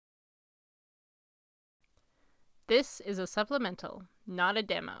This is a supplemental, not a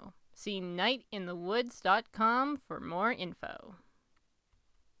demo. See nightinthewoods.com for more info.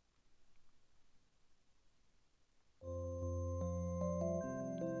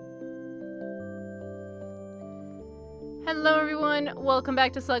 Hello everyone, welcome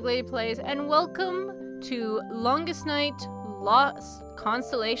back to Sluglady Plays, and welcome to Longest Night Lost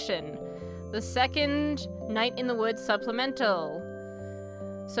Constellation, the second Night in the Woods supplemental.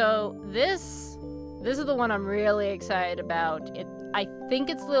 So this is the one I'm really excited about. I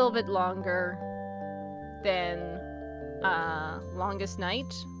think it's a little bit longer than Longest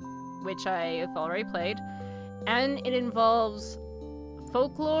Night, which I have already played, and it involves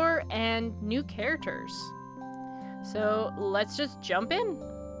folklore and new characters. So let's just jump in.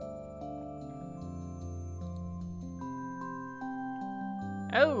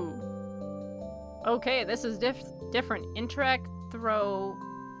 Oh, okay, this is different. Interact, throw,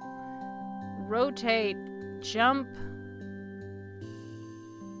 rotate, jump.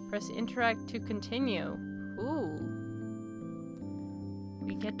 Press interact to continue. Ooh,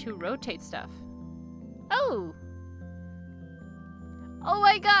 we get to rotate stuff. Oh. Oh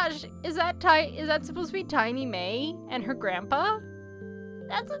my gosh, is that supposed to be Tiny May and her grandpa?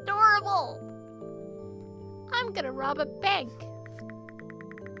 That's adorable! I'm gonna rob a bank.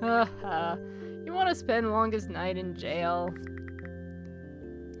 Haha, you wanna spend longest night in jail?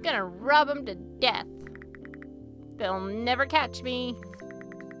 Gonna rob them to death. They'll never catch me.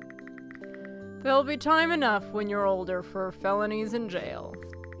 There'll be time enough when you're older for felonies in jail.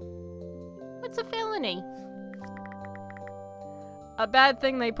 What's a felony? A bad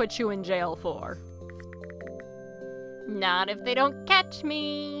thing they put you in jail for. Not if they don't catch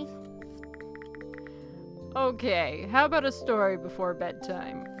me. Okay, how about a story before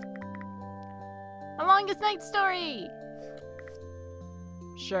bedtime? A longest night story!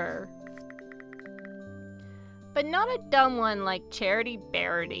 Sure. But not a dumb one like Charity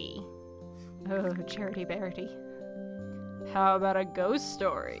Bearity. Oh, Charity Bearity. How about a ghost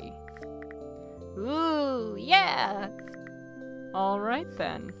story? Ooh, yeah! Alright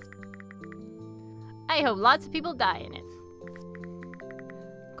then. I hope lots of people die in it.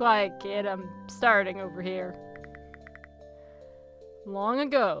 Quiet, kid, I'm starting over here. Long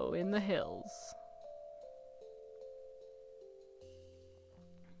ago in the hills.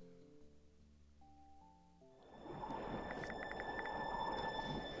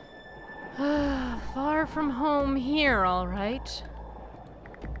 Far from home here, alright.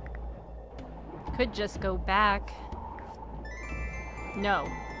 Could just go back. No.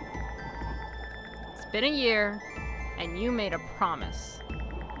 It's been a year, and you made a promise.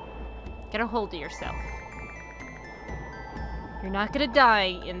 Get a hold of yourself. You're not gonna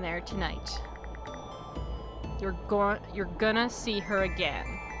die in there tonight. You're gonna see her again.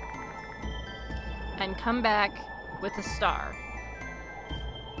 And come back with a star.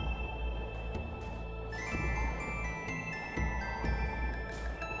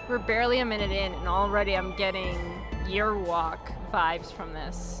 We're barely a minute in, and already I'm getting Year Walk vibes from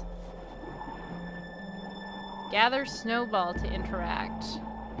this. Gather snowball to interact.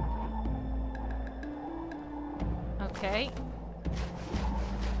 Okay.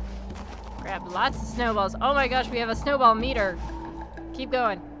 Grab lots of snowballs. Oh my gosh, we have a snowball meter. Keep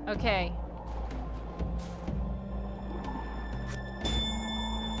going. Okay.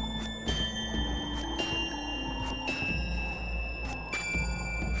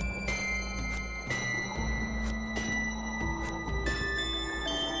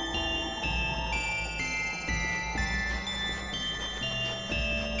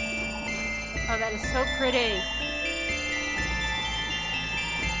 Oh, that is so pretty.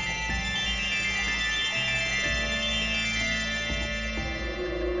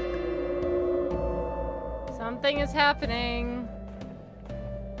 Something is happening.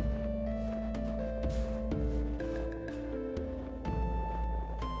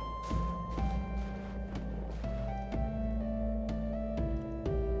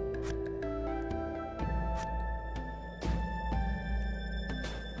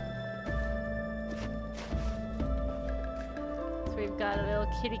 We've got a little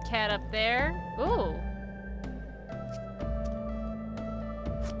kitty cat up there. Ooh.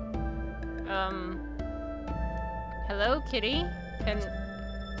 Hello, kitty. Can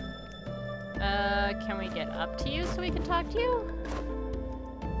we get up to you so we can talk to you?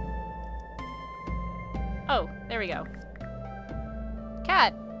 Oh, there we go.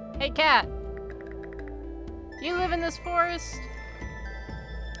 Cat! Hey, cat! Do you live in this forest?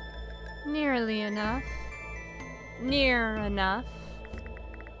 Nearly enough. Near enough.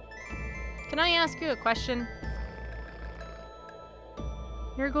 Can I ask you a question?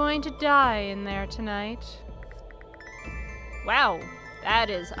 You're going to die in there tonight. Wow, that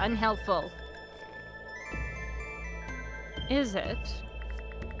is unhelpful. Is it?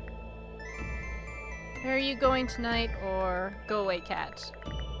 Where are you going tonight, or go away, cat?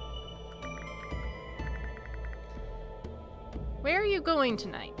 Where are you going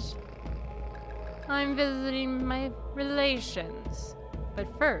tonight? I'm visiting my relations. But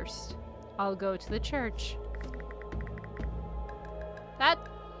first, I'll go to the church. That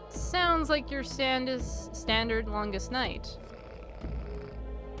sounds like your standard longest night.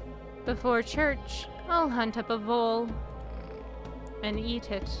 Before church, I'll hunt up a vole and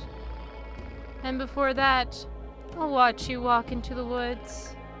eat it. And before that, I'll watch you walk into the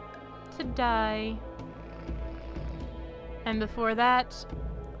woods to die. And before that,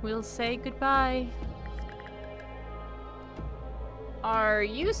 we'll say goodbye. Are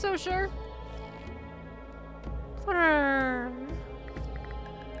you so sure?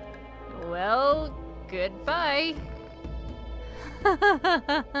 Well, goodbye.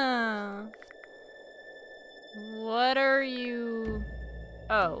 What are you...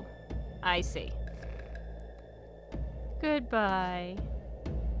 Oh, I see. Goodbye.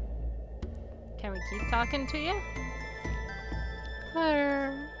 Can we keep talking to you?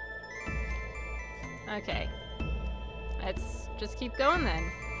 Okay. Let's just keep going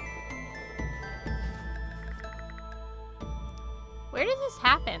then. Where did this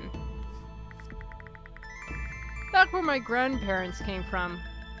happen? Back where my grandparents came from.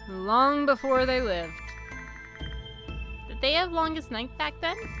 Long before they lived. Did they have longest night back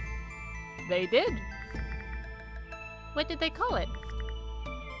then? They did. What did they call it?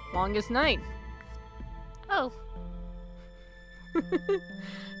 Longest night. Oh.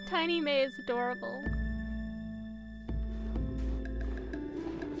 Tiny May is adorable.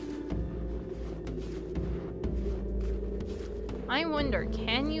 I wonder,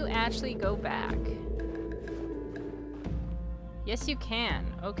 can you actually go back? Yes, you can.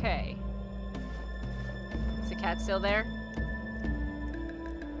 Okay. Is the cat still there?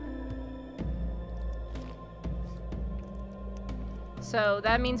 So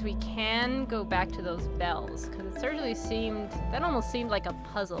that means we can go back to those bells, because it certainly seemed, that almost seemed like a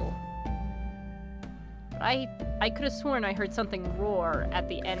puzzle. But I could have sworn I heard something roar at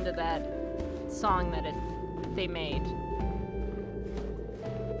the end of that song that they made.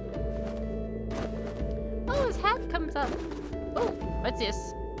 Oh, his hat comes up. Oh, what's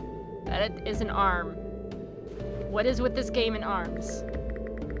this? That is an arm. What is with this game and arms?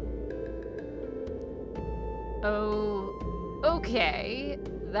 Oh, okay.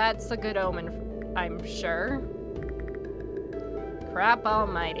 That's a good omen, I'm sure. Crap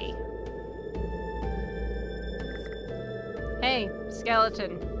almighty. Hey,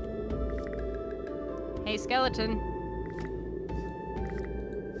 skeleton. Hey, skeleton.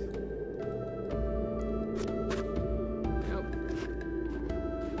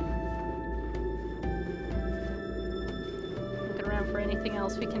 Anything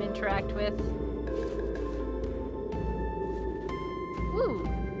else we can interact with? Ooh!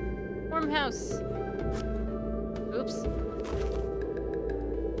 Warm house. Oops.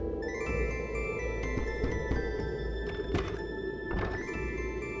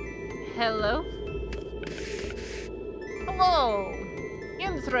 Hello? Hello!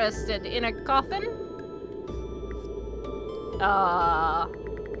 Interested in a coffin?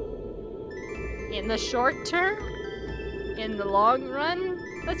 In the short term? In the long run?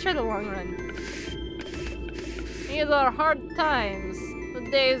 Let's try the long run. These are hard times. The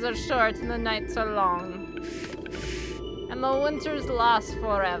days are short and the nights are long. And the winters last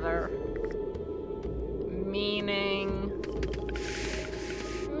forever. Meaning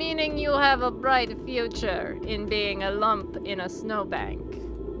you have a bright future in being a lump in a snowbank.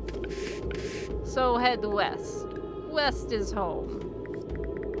 So head west. West is home.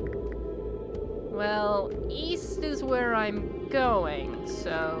 Well, east is where I'm going,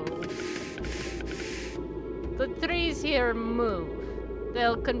 so... The trees here move.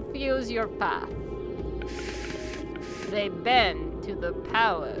 They'll confuse your path. They bend to the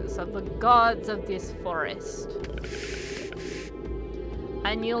powers of the gods of this forest.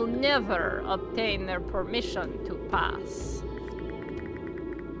 And you'll never obtain their permission to pass.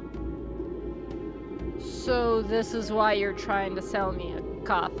 So this is why you're trying to sell me a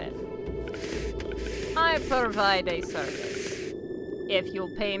coffin. I provide a service. If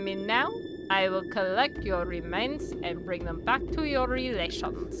you'll pay me now, I will collect your remains and bring them back to your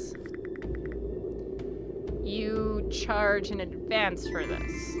relations. You charge in advance for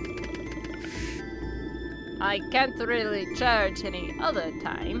this. I can't really charge any other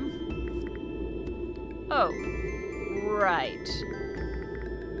time. Oh, right.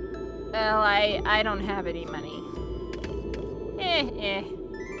 Well, I don't have any money.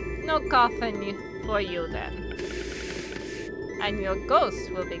 No coffin for you then. And your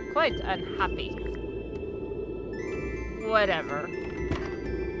ghost will be quite unhappy. Whatever.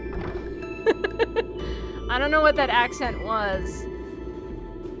 I don't know what that accent was.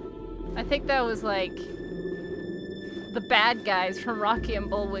 I think that was like the bad guys from Rocky and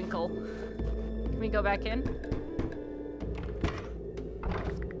Bullwinkle. Can we go back in?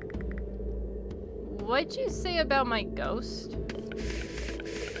 What'd you say about my ghost?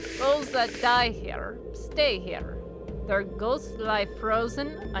 Those that die here, stay here. Their ghosts lie frozen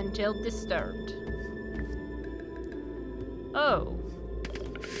until disturbed. Oh.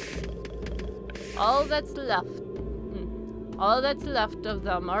 All that's left of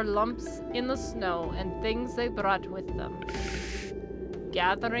them are lumps in the snow and things they brought with them.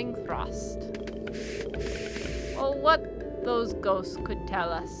 Gathering frost. Oh, what those ghosts could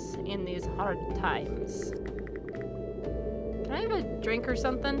tell us in these hard times. Can I have a drink or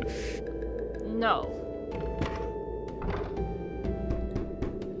something? No.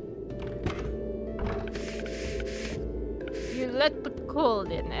 You let the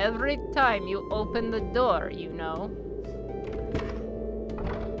cold in every time you open the door, you know.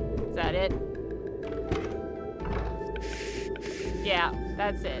 Is that it? Yeah,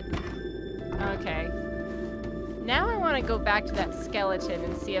 that's it. Okay. Now I want to go back to that skeleton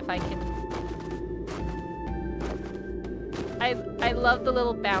and see if I can... I love the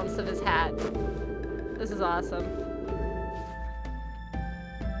little bounce of his hat. This is awesome.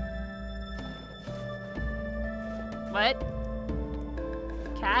 What?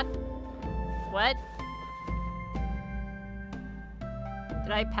 Cat? What?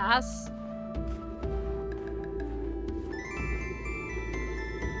 Did I pass?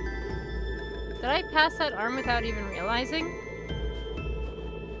 Did I pass that arm without even realizing?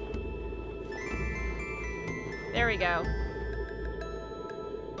 There we go.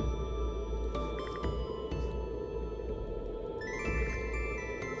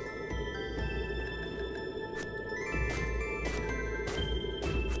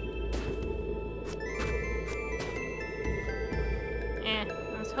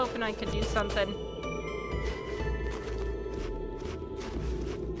 I was hoping I could do something.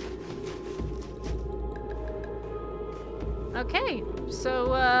 Okay,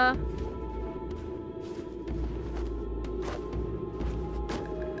 so,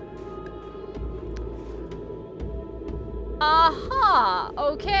 aha!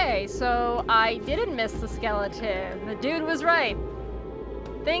 Okay, so I didn't miss the skeleton. The dude was right.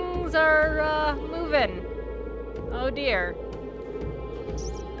 Things are, moving. Oh dear.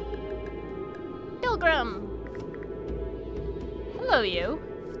 Pilgrim! Hello, you.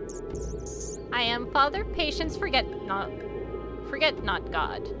 I am Father Patience Forget Not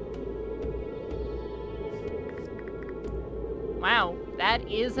God. Wow, that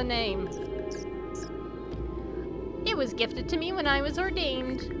is a name. It was gifted to me when I was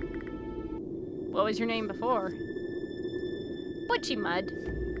ordained. What was your name before? Butchie Mud.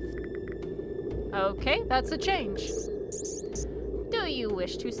 Okay, that's a change. Do you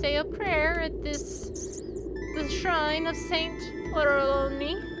wish to say a prayer at the shrine of Saint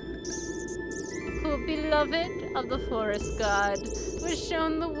Orloni, who, beloved of the forest god, was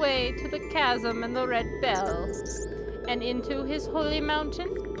shown the way to the chasm and the red bell, and into his holy mountain?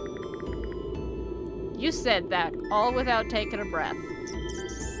 You said that, all without taking a breath.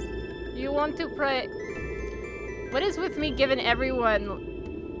 You want to pray... What is with me giving everyone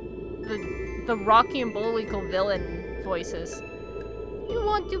the Rocky and Bullwinkle villain voices? You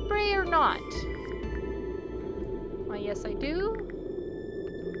want to pray or not? Why, yes I do.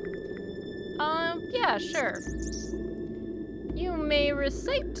 Yeah, sure. You may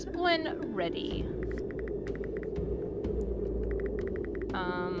recite when ready.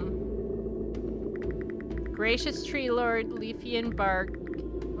 Gracious tree lord, leafy and bark,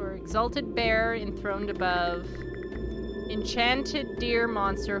 or exalted bear enthroned above, enchanted deer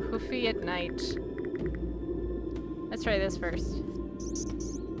monster, hoofy at night. Let's try this first.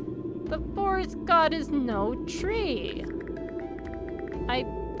 The forest god is no tree. I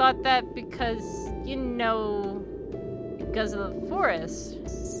thought that because, you know, because of the forest.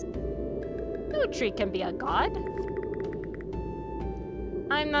 No tree can be a god.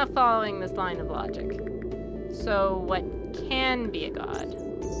 I'm not following this line of logic. So what can be a god?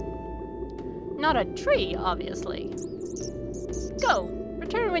 Not a tree, obviously. Go.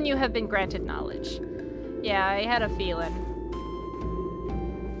 Return when you have been granted knowledge. Yeah, I had a feeling.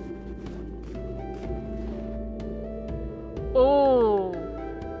 Oh.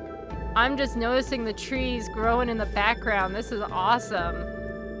 I'm just noticing the trees growing in the background. This is awesome.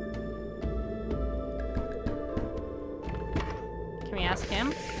 me ask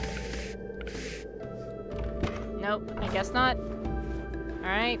him. Nope, I guess not.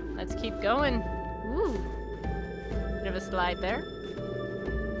 Alright, let's keep going. Ooh. Bit of a slide there.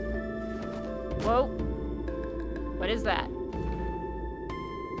 Whoa. What is that?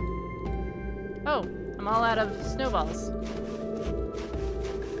 Oh, I'm all out of snowballs.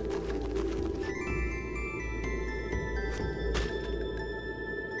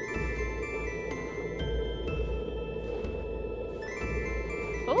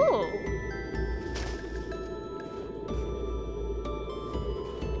 Oh.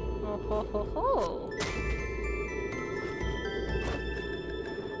 Oh ho ho ho.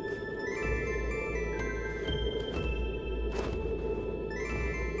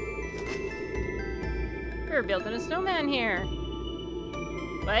 We're building a snowman here.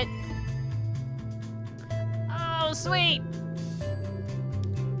 What? Oh, sweet!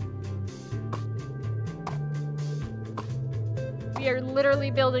 We are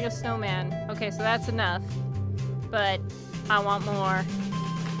literally building a snowman. Okay, so that's enough. But I want more.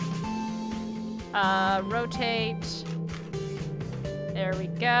 Rotate. There we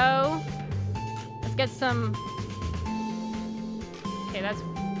go. Let's get some... Okay, that's...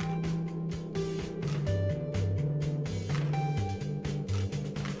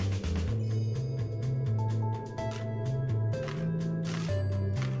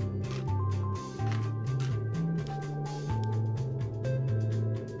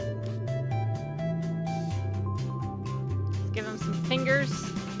 Give him some fingers.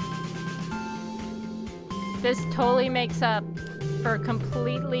 This totally makes up for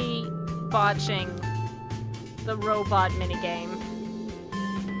completely botching the robot minigame.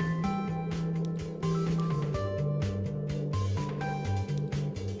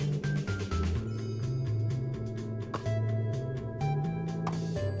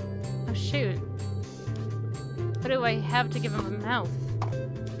 Oh shoot. What do I have to give him a mouth?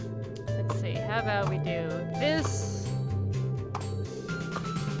 Let's see, how about we do this?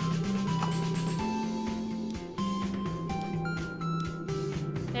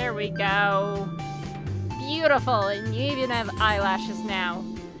 There we go. Beautiful, and you even have eyelashes now.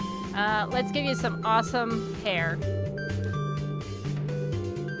 Let's give you some awesome hair.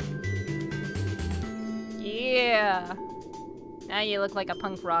 Yeah. Now you look like a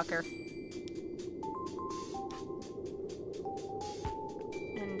punk rocker.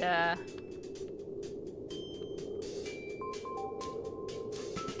 And,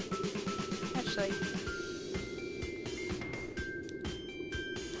 actually...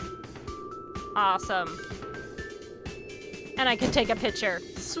 Awesome. And I can take a picture.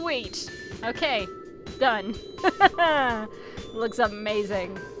 Sweet. Okay. Done. Looks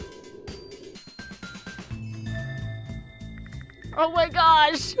amazing. Oh my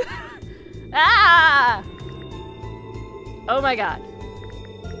gosh! Ah! Oh my god.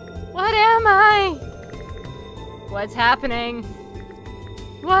 What am I? What's happening?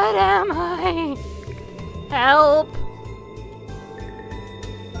 What am I? Help!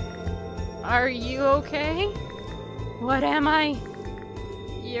 Are you okay? What am I?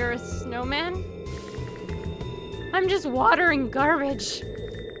 You're a snowman? I'm just watering garbage.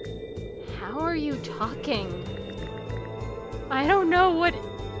 How are you talking? I don't know what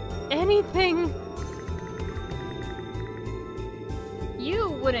anything... You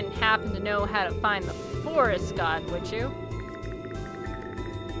wouldn't happen to know how to find the forest god, would you?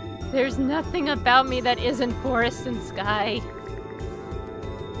 There's nothing about me that isn't forest and sky.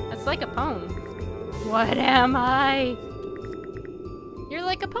 It's like a poem. What am I? You're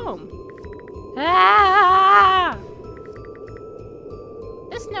like a poem. Ah!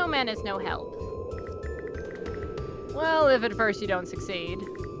 This snowman is no help. Well, if at first you don't succeed,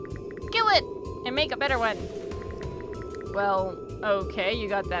 kill it and make a better one. Well, okay, you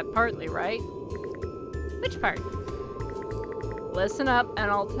got that partly right. Which part? Listen up and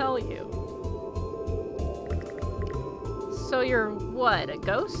I'll tell you. So you're what, a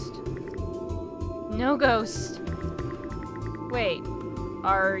ghost? No ghost. Wait,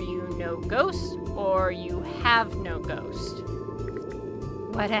 are you no ghost or you have no ghost?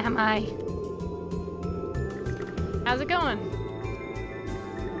 What am I? How's it going?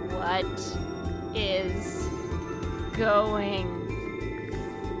 What is going?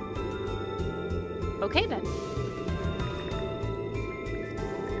 Okay then.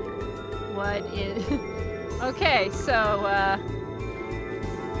 What is... Okay, so,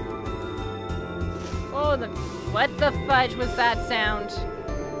 oh, what the fudge was that sound?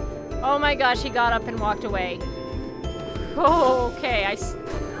 Oh my gosh, he got up and walked away. Oh, okay, I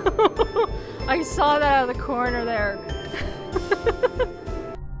saw that out of the corner there.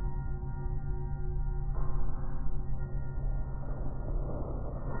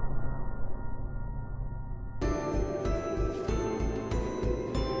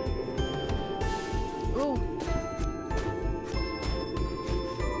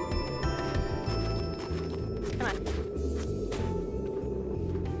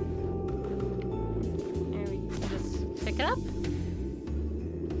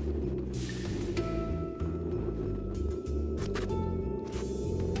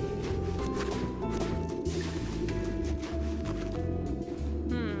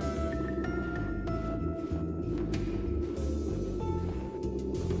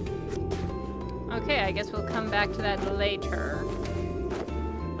 I guess we'll come back to that later.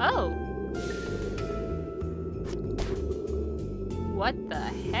 Oh. What the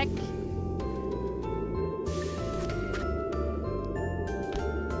heck?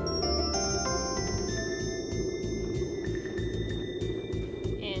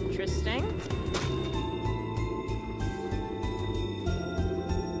 Interesting.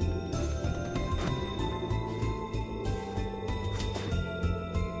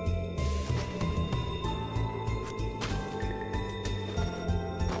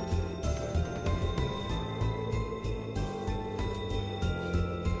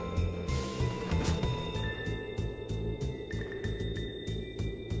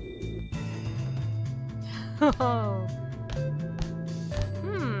 Oh.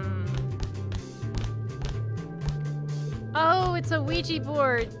 Oh, it's a Ouija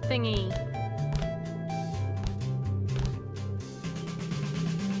board thingy.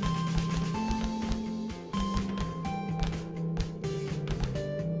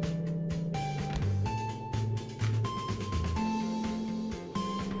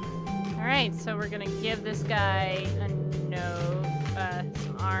 Alright, so we're gonna give this guy a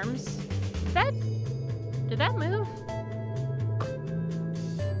some arms. Did that move?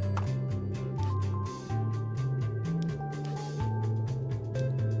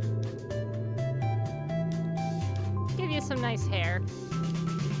 Give you some nice hair.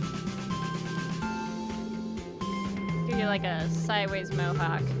 Give you like a sideways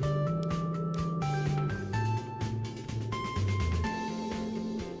mohawk.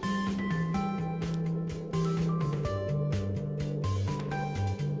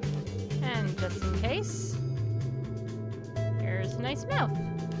 And just in case, here's a nice mouth.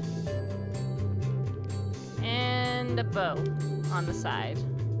 And a bow on the side.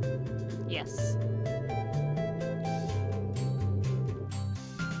 Yes.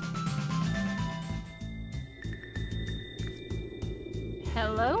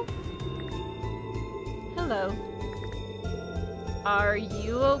 Hello? Hello. Are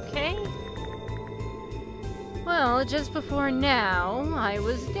you okay? Well, just before now, I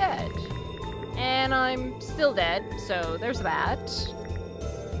was dead. And I'm still dead, so there's that.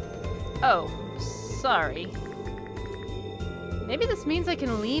 Oh, sorry. Maybe this means I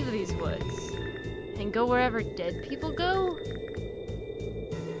can leave these woods and go wherever dead people go?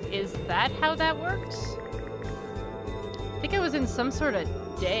 Is that how that works? I think I was in some sort of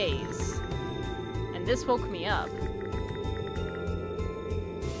daze, and this woke me up.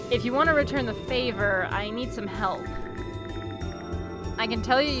 If you want to return the favor, I need some help. I can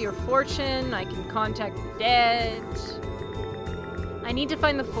tell you your fortune, I can contact the dead. I need to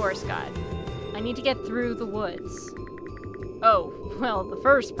find the forest god. I need to get through the woods. Oh, well, the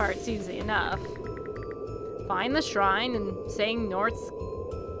first part's easy enough. Find the shrine and say North's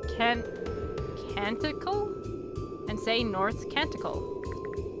Canticle? And say North's Canticle.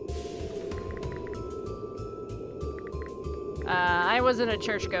 I wasn't a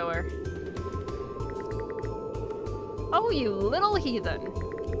churchgoer. Oh, you little heathen.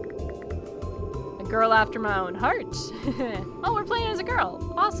 A girl after my own heart. Oh, we're playing as a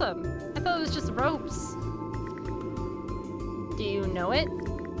girl. Awesome. I thought it was just ropes. Do you know it?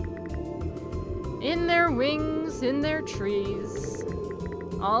 In their wings, in their trees,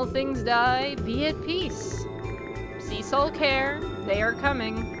 all things die, be at peace. Cease all care, they are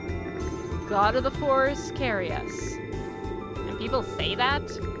coming. God of the forest, carry us. And people say that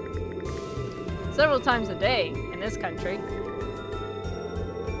several times a day in this country.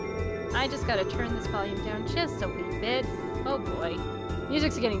 I just gotta turn this volume down just a wee bit. Oh boy.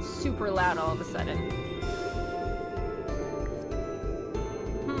 Music's getting super loud all of a sudden.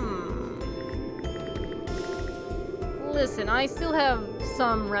 Listen, I still have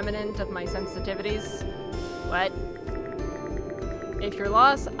some remnant of my sensitivities. What? If you're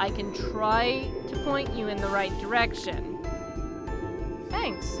lost, I can try to point you in the right direction.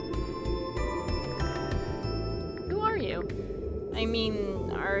 Thanks. Who are you? I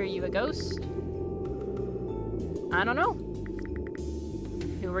mean, are you a ghost? I don't know.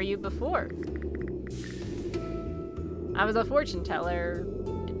 Who were you before? I was a fortune teller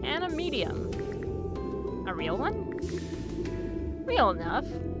and a medium. A real one? Real enough.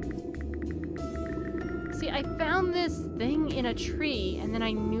 See, I found this thing in a tree, and then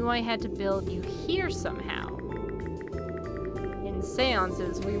I knew I had to build you here somehow. In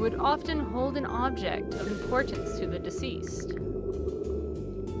seances, we would often hold an object of importance to the deceased.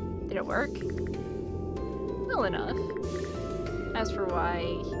 Did it work? Well enough. As for why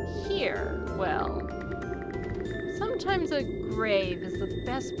here, well, sometimes a grave is the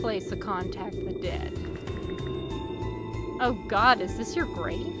best place to contact the dead. Oh god, is this your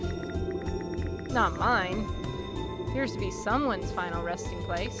grave? Not mine. Appears to be someone's final resting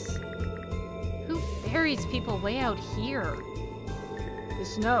place. Who buries people way out here? The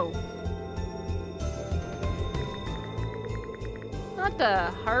snow. Not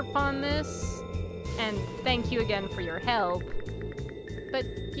to harp on this, and thank you again for your help, but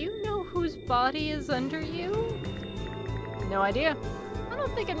do you know whose body is under you? No idea. I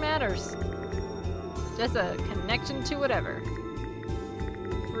don't think it matters. Just a connection to whatever.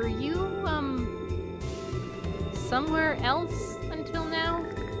 Were you, somewhere else until now?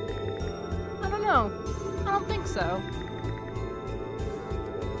 I don't know. I don't think so.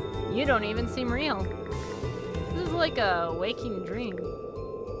 You don't even seem real. This is like a waking dream.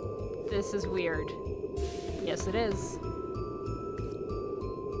 This is weird. Yes, it is.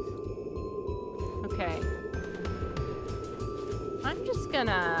 Okay. I'm just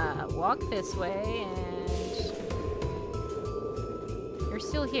gonna walk this way and... You're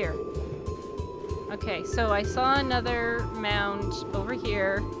still here. Okay, so I saw another mound over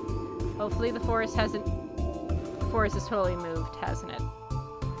here. Hopefully the forest hasn't... The forest has totally moved, hasn't it?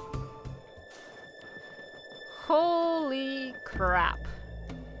 Holy crap.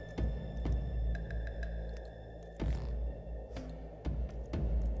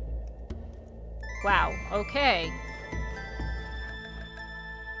 Wow, okay.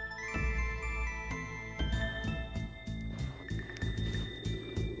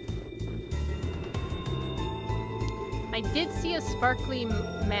 I did see a sparkly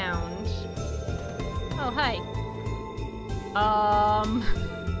mound. Oh, hi.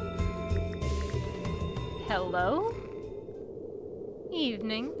 Hello?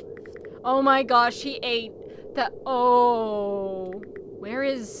 Evening. Oh my gosh, he ate the... Oh. Where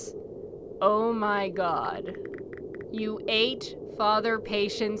is... Oh my god. You ate Father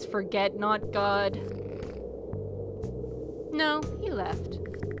Patience, forget not God. No, he left.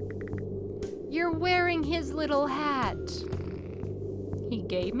 You're wearing his little hat. He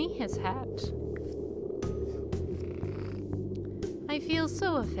gave me his hat. I feel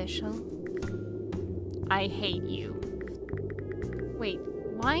so official. I hate you. Wait,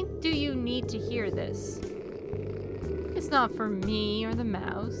 why do you need to hear this? It's not for me or the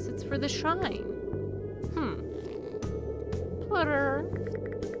mouse, it's for the shrine. Plutter.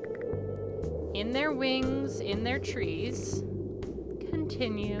 In their wings, in their trees.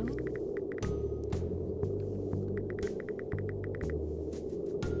 Continue.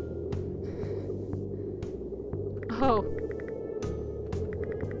 Oh.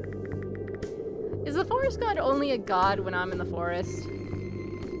 Is the forest god only a god when I'm in the forest?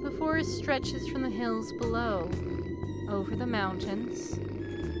 The forest stretches from the hills below, over the mountains,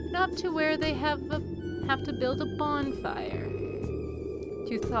 and up to where they have to build a bonfire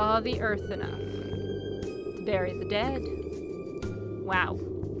to thaw the earth enough to bury the dead. Wow.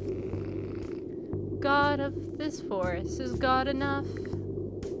 God of this forest is God enough.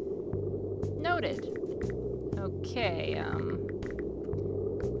 Noted. Okay,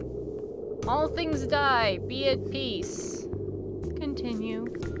 all things die, be at peace. Continue.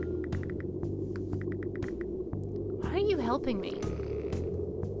 Why are you helping me?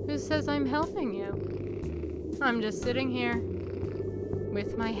 Who says I'm helping you? I'm just sitting here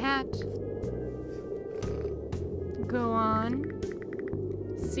with my hat. Go on.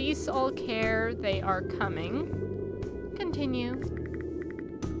 Cease all care, they are coming. Continue.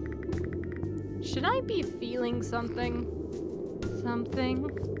 Should I be feeling something? Something?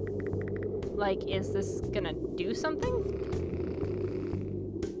 Like, is this gonna do something?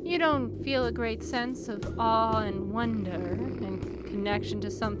 You don't feel a great sense of awe and wonder and connection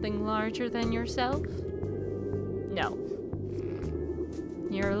to something larger than yourself? No.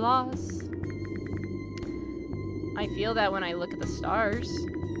 You're lost. I feel that when I look at the stars.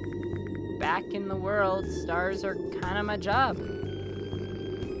 Back in the world, stars are kind of my job.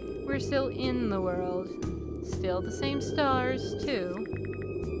 We're still in the world. Still the same stars, too.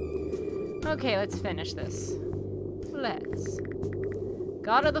 Okay, let's finish this. Let's.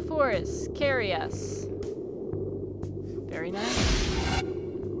 God of the forest, carry us. Very nice.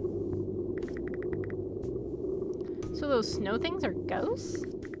 So those snow things are ghosts?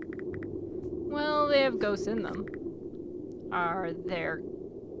 Well, they have ghosts in them. Are there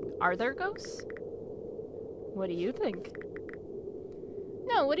ghosts? What do you think?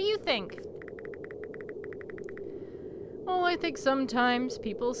 No, what do you think? Oh, I think sometimes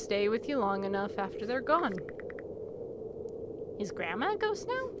people stay with you long enough after they're gone. Is Grandma a ghost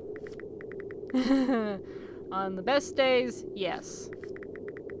now? On the best days, yes.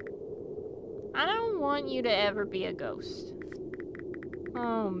 I don't want you to ever be a ghost.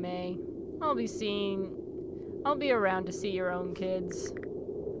 Oh, May. I'll be around to see your own kids.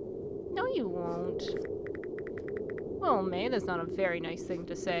 No, you won't. Well, May, that's not a very nice thing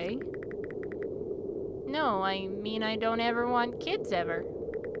to say. No, I mean I don't ever want kids ever.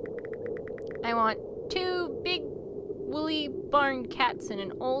 I want 2 big woolly barn cats and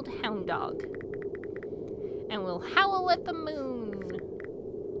an old hound dog. And we'll howl at the moon.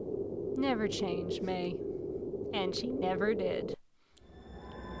 Never change, May. And she never did.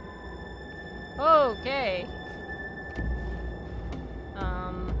 Okay.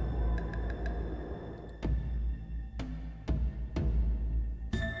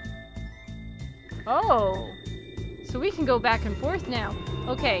 Oh! So we can go back and forth now.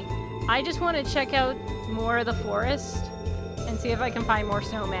 Okay, I just want to check out more of the forest and see if I can find more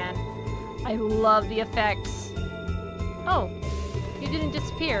snowman. I love the effects. Oh, you didn't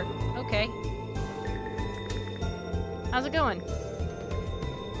disappear. Okay. How's it going?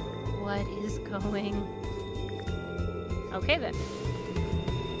 What is going? Okay then.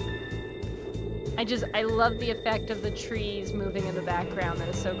 I love the effect of the trees moving in the background. That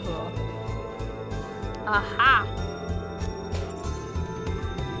is so cool. Aha!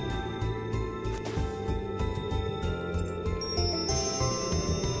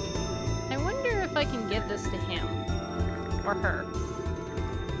 I wonder if I can give this to him. Or her.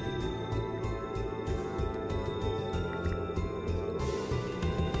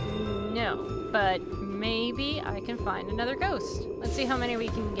 No, but maybe I can find another ghost. Let's see how many we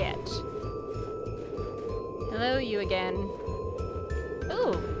can get. Hello, you again.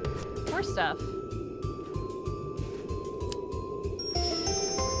 Ooh, more stuff.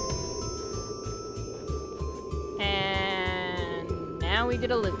 And now we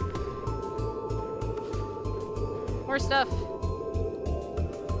did a loop. More stuff.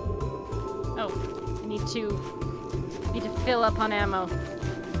 Oh, I need to fill up on ammo.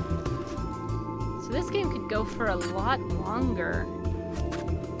 So this game could go for a lot longer.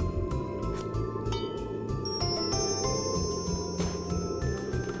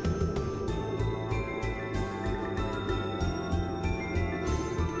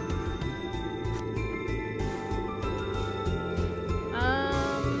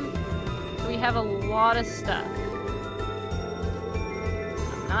 We have a lot of stuff.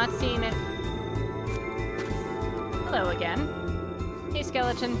 I'm not seeing it. Hello again. Hey,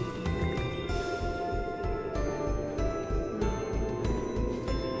 skeleton.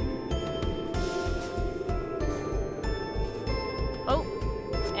 Oh,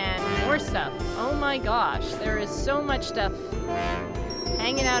 and more stuff. Oh my gosh, there is so much stuff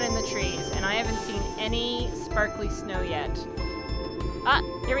hanging out in the trees, and I haven't seen any sparkly snow yet. Ah,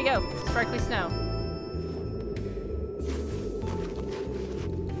 here we go. Sparkly snow.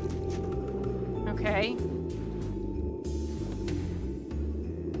 Okay.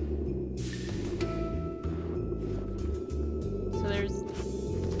 So there's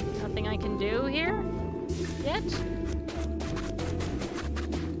nothing I can do here yet?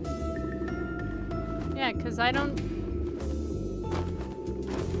 Yeah, because I don't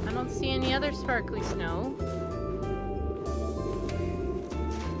see any other sparkly snow.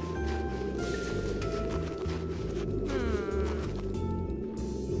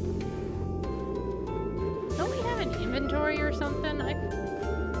 Inventory or something?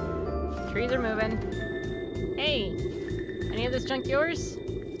 Trees are moving. Hey! Any of this junk yours?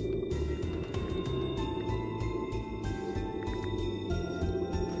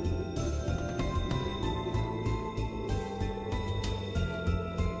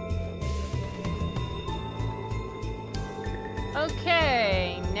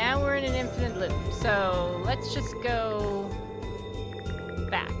 Okay, now we're in an infinite loop. So let's just go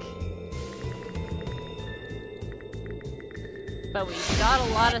back. But we've got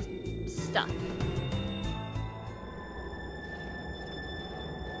a lot of stuff.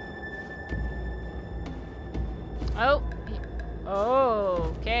 Oh.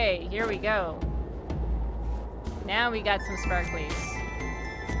 Okay, here we go. Now we got some sparklies.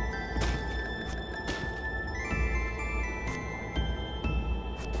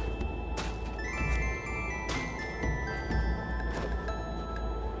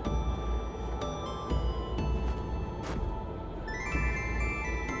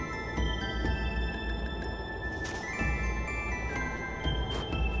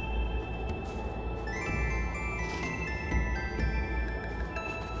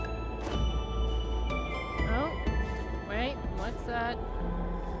 What's that?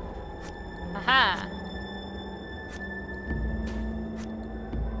 Aha!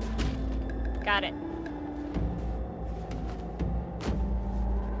 Got it.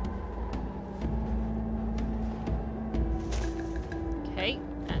 Okay,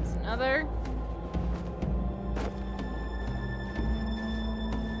 that's another.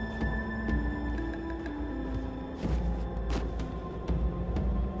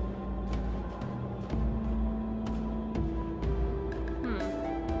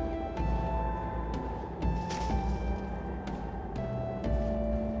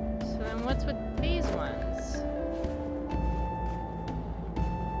 what's with these ones?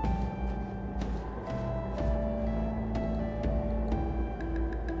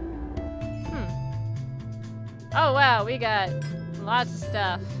 Oh wow, we got lots of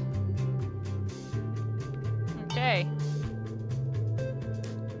stuff. Okay.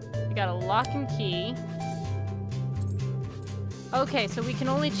 We got a lock and key. Okay, so we can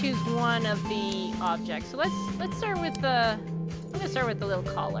only choose one of the objects. So let's start with the I'm gonna start with the little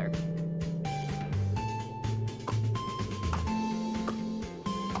collar.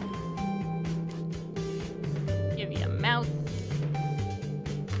 Give you a mouth.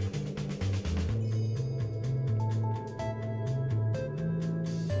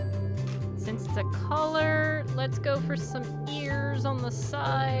 Since it's a collar, let's go for some ears on the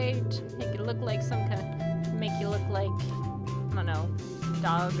side. Make it look like some kind of, make you look like, I don't know,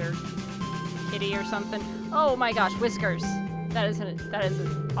 dog or kitty or something. Oh my gosh, whiskers. That is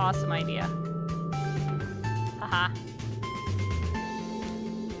an awesome idea. Haha.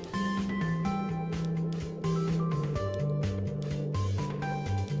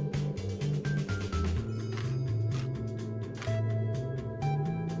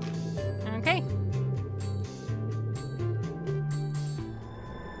 Okay.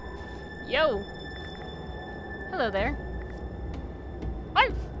 Yo. Hello there.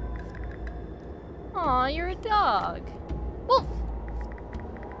 Arf! Aw, you're a dog. Wolf!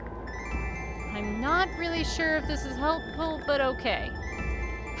 I'm not really sure if this is helpful, but okay.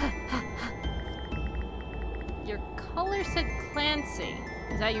 Your color said Clancy.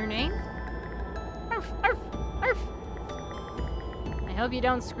 Is that your name? Arf! Arf! Arf! I hope you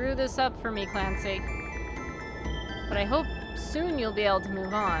don't screw this up for me, Clancy. But I hope soon you'll be able to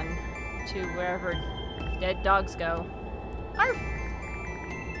move on to wherever dead dogs go. Arf!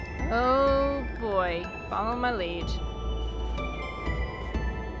 Oh boy, follow my lead.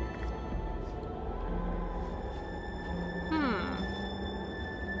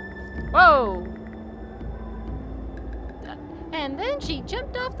 Whoa! And then she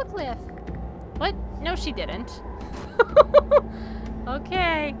jumped off the cliff. What? No, she didn't.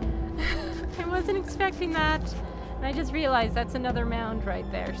 Okay. I wasn't expecting that. And I just realized that's another mound right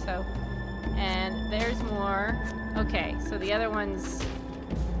there, so. And there's more. Okay, so the other one's...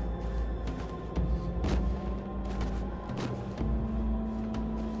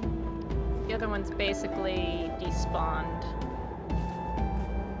 The other one's basically despawned.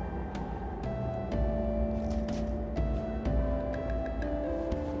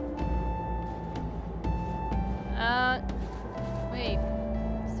 Wait.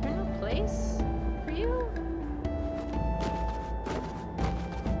 Is there no place for you?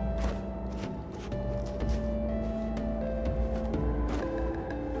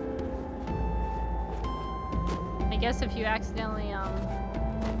 I guess if you accidentally,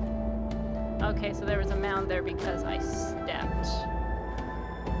 Okay, so there was a mound there because I stepped.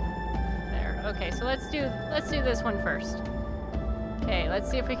 There. Okay, so let's do this one first. Okay, let's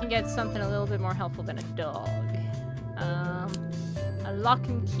see if we can get something a little bit more helpful than a dog. A lock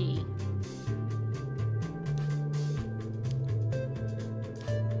and key.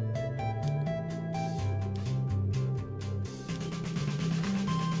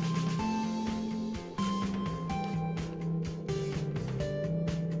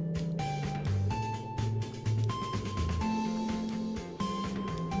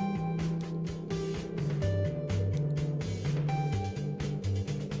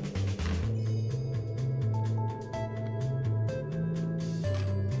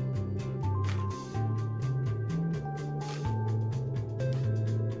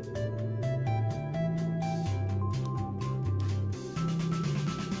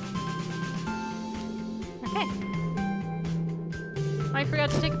 I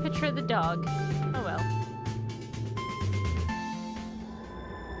forgot to take a picture of the dog. Oh well.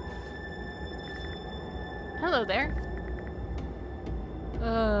 Hello there.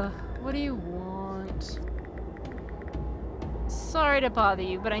 What do you want? Sorry to bother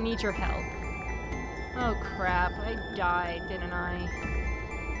you, but I need your help. Oh crap, I died, didn't I?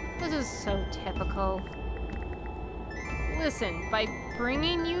 This is so typical. Listen, by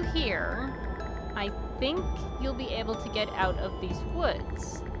bringing you here, I think you'll be able to get out of these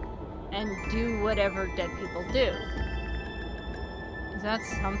woods and do whatever dead people do. Is that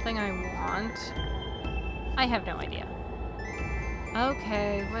something I want? I have no idea.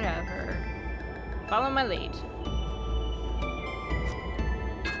 Okay, whatever. Follow my lead.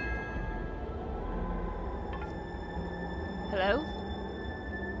 Hello?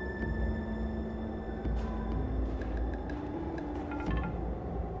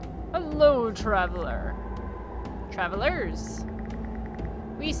 Hello, traveler. Travelers.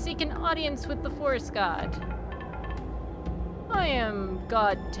 We seek an audience with the forest god. I am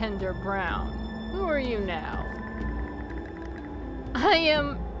God Tender Brown. Who are you now? I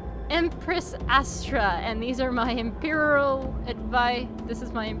am Empress Astra, and these are my imperial This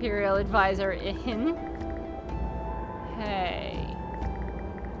is my imperial advisor, Ihin. Hey.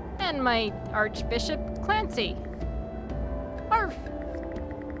 And my Archbishop Clancy. Arf!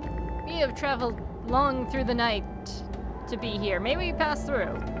 We have traveled long through the night to be here. May we pass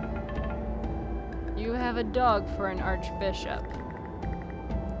through? You have a dog for an archbishop.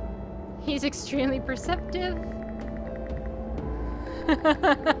 He's extremely perceptive.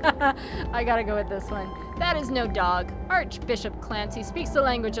 I gotta go with this one. That is no dog. Archbishop Clancy speaks the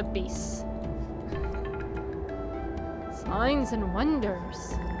language of beasts. Signs and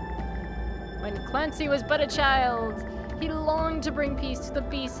wonders. When Clancy was but a child, he longed to bring peace to the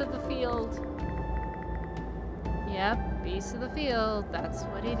beasts of the field. Yep, beasts of the field, that's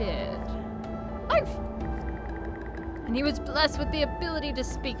what he did. Arf! And he was blessed with the ability to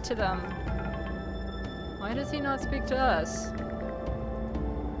speak to them. Why does he not speak to us?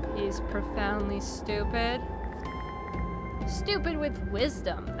 He's profoundly stupid. Stupid with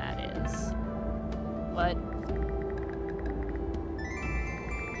wisdom, that is. What?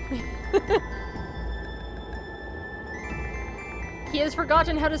 He has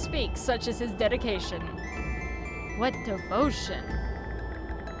forgotten how to speak, such is his dedication. What devotion.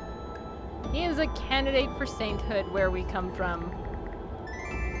 He is a candidate for sainthood where we come from.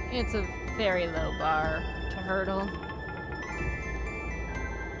 It's a very low bar to hurdle.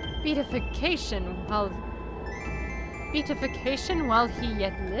 Beatification while he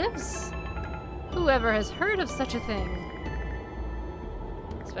yet lives? Whoever has heard of such a thing?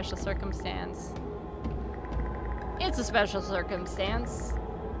 Special circumstance. It's a special circumstance.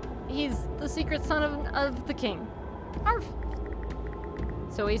 He's the secret son of the king. Arf!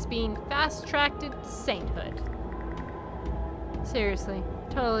 So he's being fast-tracked to sainthood. Seriously,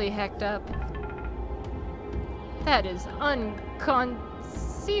 totally hecked up. That is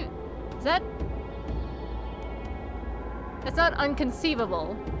That's not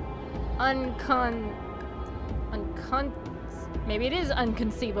unconceivable. Maybe it is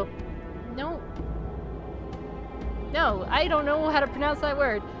unconceivable. No, I don't know how to pronounce that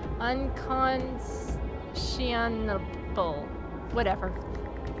word. Unconscionable. Whatever.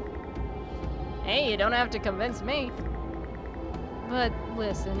 Hey, you don't have to convince me. But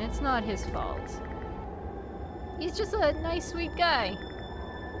listen, it's not his fault. He's just a nice, sweet guy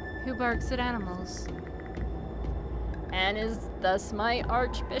who barks at animals. And is thus my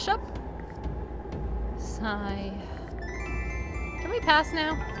archbishop? Sigh. Can we pass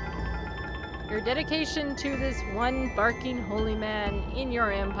now? Your dedication to this one barking holy man in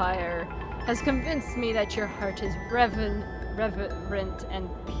your empire has convinced me that your heart is reverent and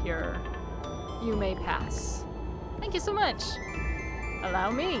pure. You may pass. Thank you so much.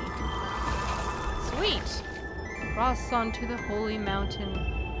 Allow me. Sweet. Cross onto the holy mountain.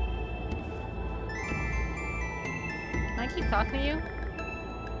 Can I keep talking to you?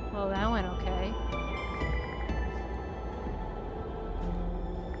 Well, that went okay.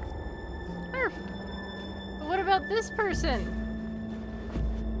 Arf. But what about this person?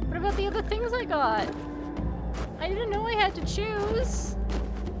 What about the other things I got? I didn't know I had to choose.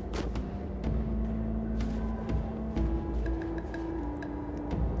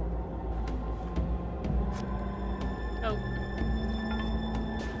 Oh.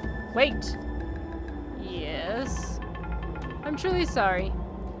 Wait. Yes. I'm truly sorry,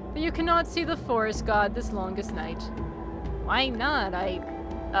 but you cannot see the forest god this longest night. Why not?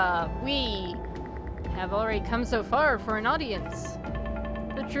 We have already come so far for an audience.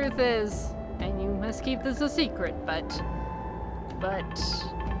 The truth is, and you must keep this a secret, but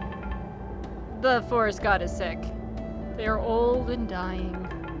the forest god is sick. They are old and dying,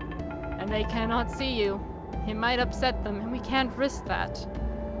 and they cannot see you. It might upset them, and we can't risk that.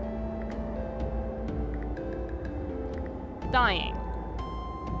 Dying.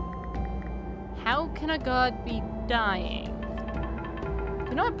 How can a god be dying?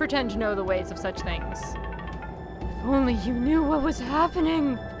 Do not pretend to know the ways of such things. If only you knew what was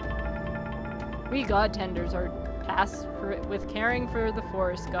happening! We god tenders are tasked with caring for the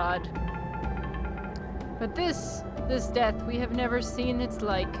forest god. But this death, we have never seen its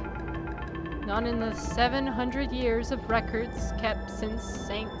like. Not in the 700 years of records kept since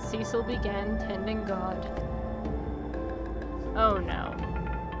Saint Cecil began tending God. Oh no.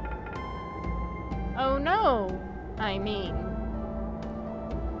 Oh no! I mean.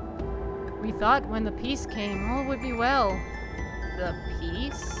 We thought when the peace came, all would be well. The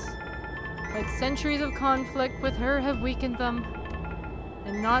peace? But centuries of conflict with her have weakened them.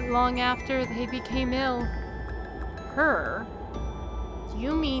 and not long after they became ill. Her? Do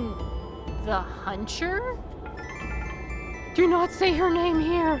you mean the Huncher? Do not say her name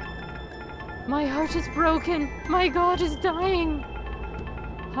here! My heart is broken. My god is dying.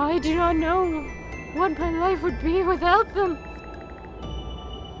 I do not know what my life would be without them.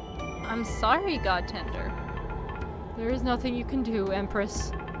 I'm sorry, God Tender. There is nothing you can do,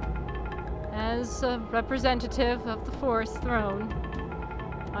 Empress. As a representative of the Forest Throne,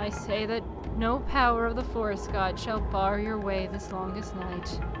 I say that no power of the Forest God shall bar your way this longest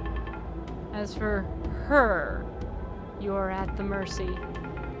night. As for her, you are at the mercy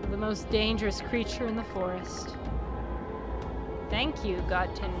of the most dangerous creature in the forest. Thank you,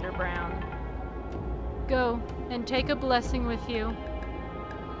 God Tender Brown. Go and take a blessing with you.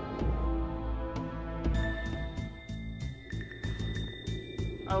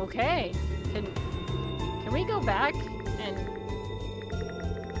 Okay. Can we go back and...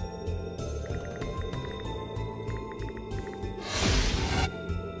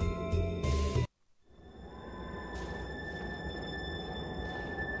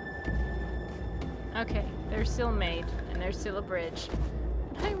 Okay, there's still a maid, and there's still a bridge.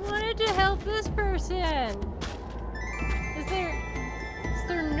 I wanted to help this person! Is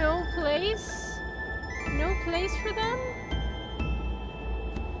there no place? No place for them?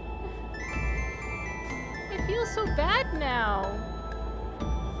 I feel so bad now.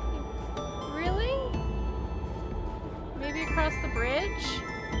 Really? Maybe across the bridge?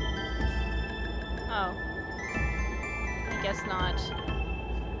 Oh. I guess not.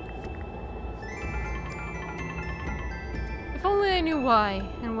 If only I knew why,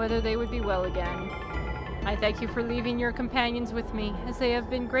 and whether they would be well again. I thank you for leaving your companions with me, as they have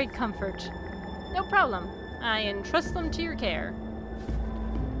been great comfort. No problem. I entrust them to your care.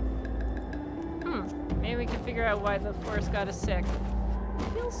 Maybe we can figure out why the forest god is sick. I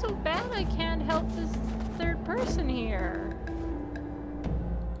feel so bad I can't help this third person here.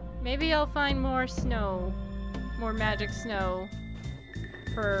 Maybe I'll find more snow. More magic snow.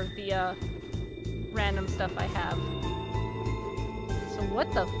 For the, random stuff I have. So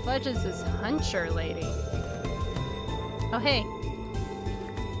what the fudge is this Huncher lady? Oh, hey.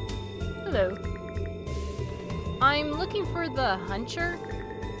 Hello. I'm looking for the Huncher.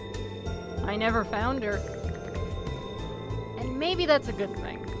 I never found her. And maybe that's a good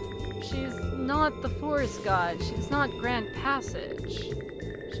thing. She's not the forest god. She's not Grand Passage.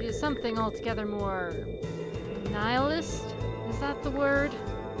 She is something altogether more... nihilist? Is that the word?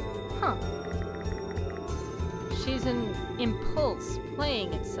 Huh. She's an impulse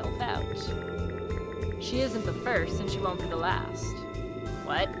playing itself out. She isn't the first, and she won't be the last.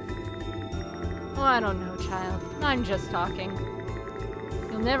 What? Oh, I don't know, child. I'm just talking.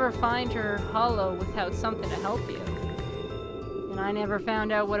 You'll never find her hollow without something to help you. And I never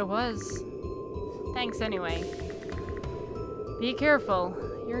found out what it was. Thanks anyway. Be careful.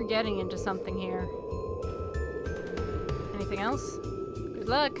 You're getting into something here. Anything else? Good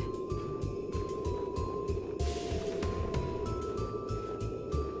luck.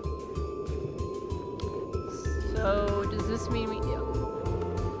 So, does this mean we...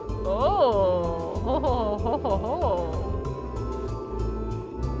 Oh! Ho ho ho ho ho!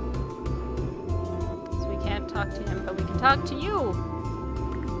 So we can't talk to him, but we can talk to you!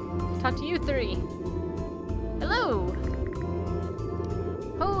 Talk to you three. Hello!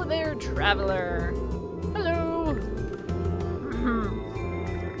 Oh there, traveler! Hello!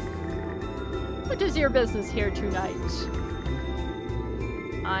 What is your business here tonight?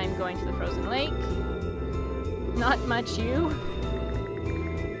 I'm going to the frozen lake. Not much, you.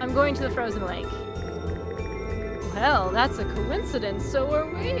 I'm going to the frozen lake. Well, that's a coincidence, so are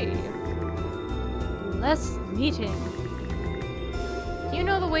we. Let's meeting. Do you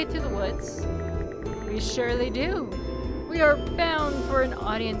know the way through the woods? We surely do. We are bound for an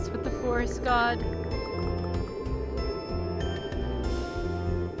audience with the forest god.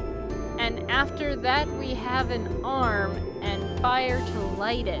 And after that, we have an arm and fire to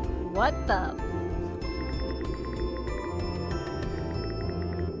light it. What the?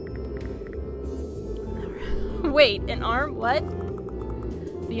 Wait, an arm? What?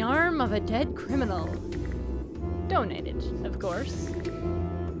 The arm of a dead criminal. Donated, of course.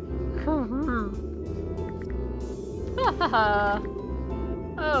 Haha.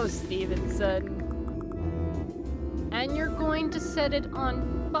 Oh, Stevenson. And you're going to set it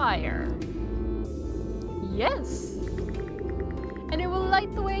on fire? Yes. And it will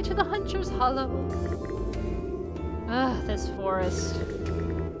light the way to the Huncher's Hollow. Ah, this forest.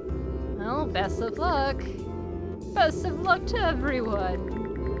 Well, best of luck. Best of luck to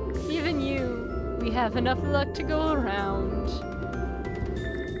everyone. Even you. We have enough luck to go around.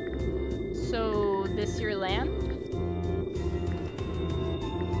 So, this your land?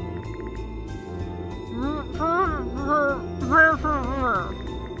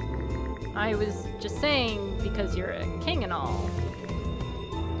 I was just saying because you're a king and all.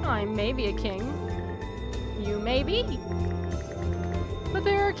 I may be a king. You may be. But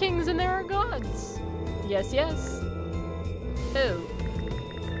there are kings and there are gods. Yes, yes. Oh.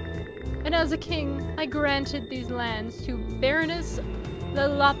 And as a king, I granted these lands to Baroness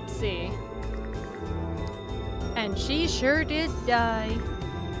Lelopsy. And she sure did die.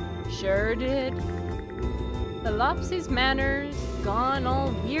 Sure did. Lelopsy's manners gone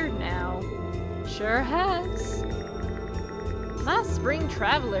all weird now. Sure has. Last spring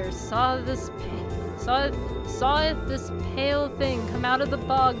travelers saw this pale thing come out of the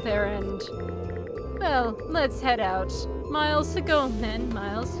bog there and... Well, let's head out. Miles to go, men,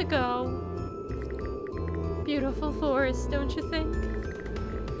 miles to go. Beautiful forest, don't you think?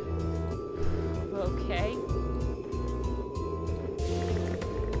 Okay.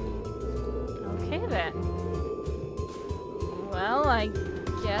 Okay then. Well, I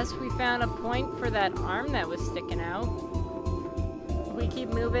guess we found a point for that arm that was sticking out. If we keep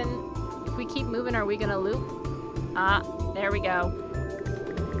moving, are we gonna loop? Ah, there we go.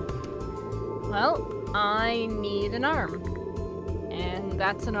 Well, I need an arm. And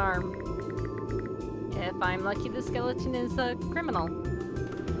that's an arm. If I'm lucky, the skeleton is a criminal.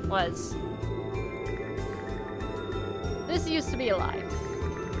 Was. This used to be alive.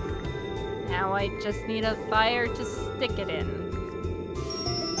 Now I just need a fire to stick it in.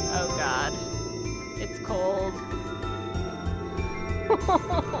 Oh god. It's cold.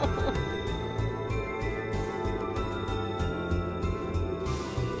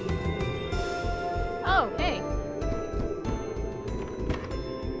 Oh, hey.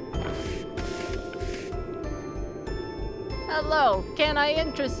 Hello, can I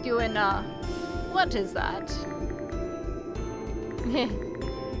interest you in, what is that?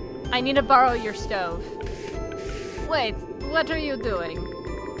 I need to borrow your stove. Wait, what are you doing?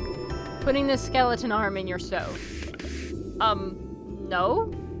 Putting this skeleton arm in your stove. No?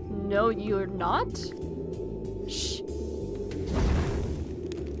 No, you're not? Shh.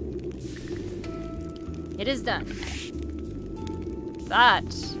 It is done. That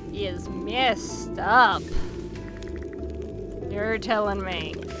is messed up. You're telling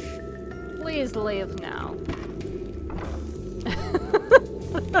me. Please leave now.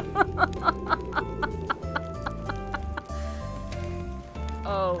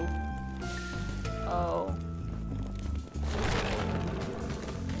 Oh. Oh.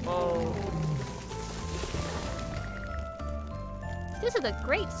 Oh. This is a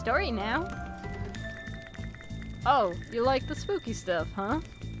great story now. Oh, you like the spooky stuff, huh?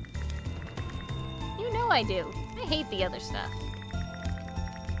 You know I do. I hate the other stuff.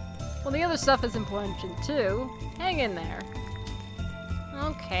 Well, the other stuff is important too. Hang in there.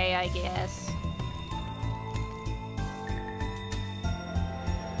 Okay, I guess.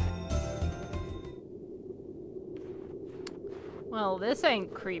 Well, this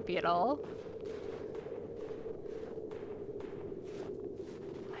ain't creepy at all.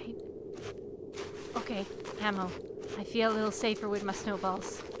 Right. Okay, ammo. I feel a little safer with my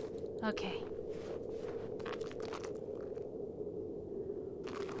snowballs. Okay.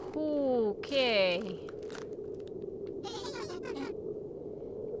 Okay.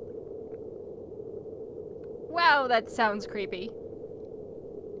 Wow, that sounds creepy.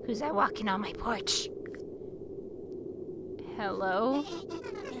 Who's that walking on my porch? Hello?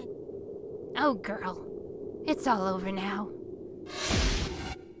 Oh, girl. It's all over now.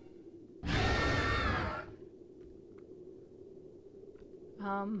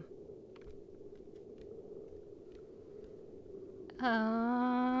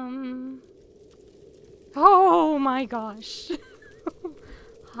 Oh my gosh.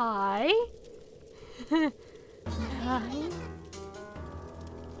 Hi. Hi.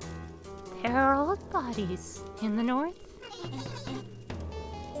 There are old bodies in the north,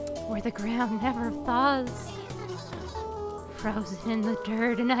 where the ground never thaws, frozen in the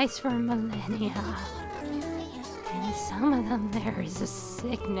dirt and ice for millennia. In some of them there is a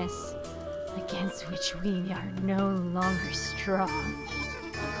sickness against which we are no longer strong.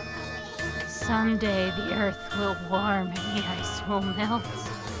 Someday the earth will warm and the ice will melt,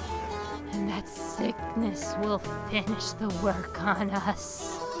 and that sickness will finish the work on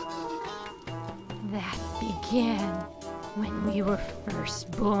us. That began when we were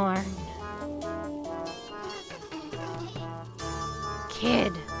first born.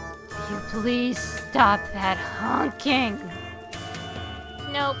 Kid, will you please stop that honking?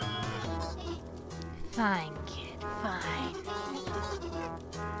 Nope. Fine, kid, fine.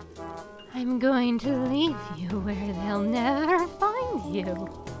 I'm going to leave you where they'll never find you.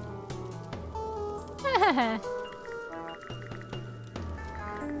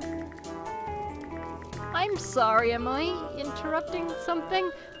 I'm sorry, am I interrupting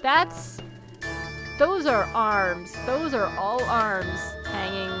something? Those are arms. Those are all arms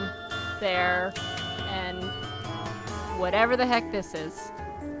hanging there. And whatever the heck this is.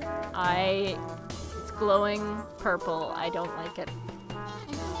 It's glowing purple. I don't like it.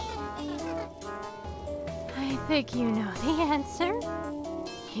 I think you know the answer.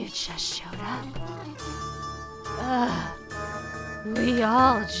 You just showed up. We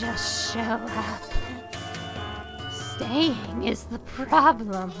all just show up. Staying is the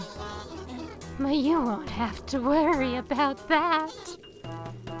problem. But you won't have to worry about that,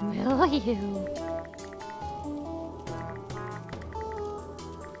 will you?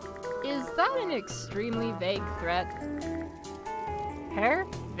 Is that an extremely vague threat? Her?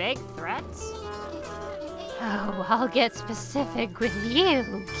 Vague threats? Oh, I'll get specific with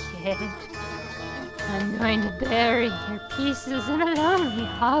you, kid. I'm going to bury your pieces in a lonely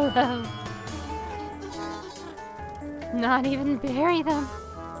hollow. Not even bury them.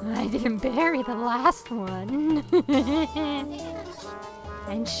 I didn't bury the last one.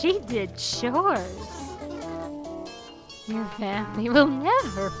 And she did chores. Your family will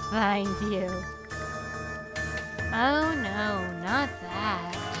never find you. Oh no, not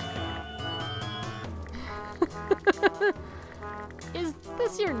that. Is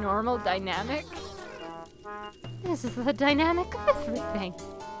this your normal dynamic? This is the dynamic of everything.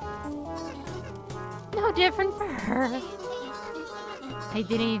 No different for her. I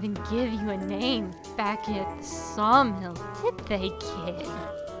didn't even give you a name back at the sawmill, did they, kid?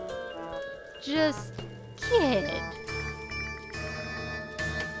 Just kid.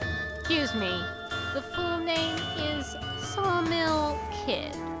 Excuse me, the full name is Sawmill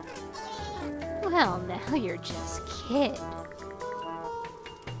Kid. Well, now you're just Kid.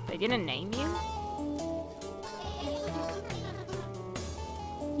 They didn't name you?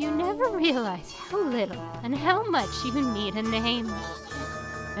 You never realize how little and how much you need a name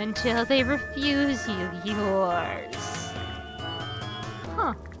until they refuse you yours.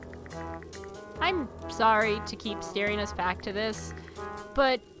 Huh. I'm sorry to keep steering us back to this,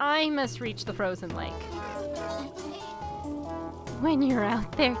 but I must reach the frozen lake. When you're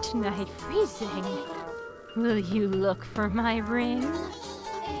out there tonight freezing, will you look for my ring?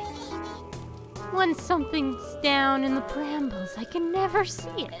 When something's down in the brambles, I can never see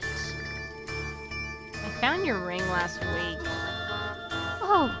it. I found your ring last week.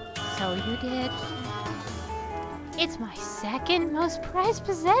 Oh, so you did. It's my second most prized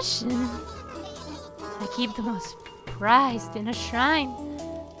possession. I keep the most prized in a shrine.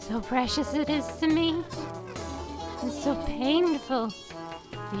 So precious it is to me. It's so painful.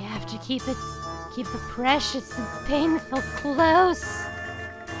 We have to keep the precious and painful close.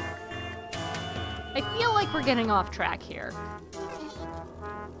 I feel like we're getting off track here.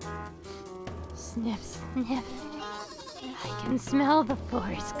 Sniff, sniff. I can smell the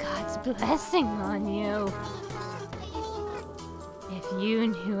forest god's blessing on you. If you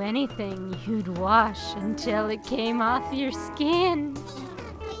knew anything, you'd wash until it came off your skin.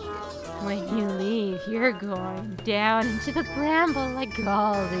 When you leave, you're going down into the bramble like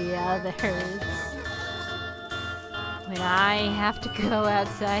all the others. When I have to go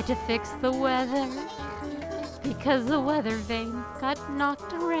outside to fix the weather, because the weather vane got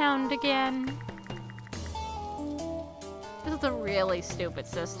knocked around again. This is a really stupid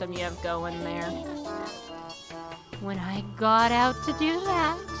system you have going there. When I got out to do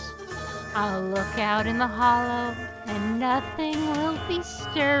that, I'll look out in the hollow and nothing will be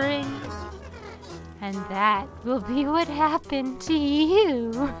stirring. And that will be what happened to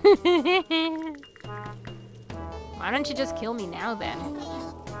you. Why don't you just kill me now then?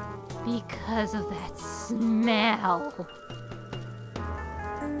 Because of that smell.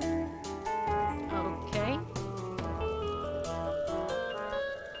 Okay.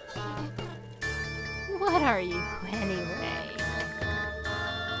 What are you anyway?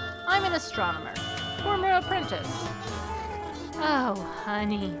 I'm an astronomer, former apprentice. Oh,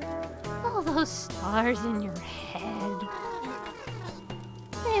 honey, all those stars in your head.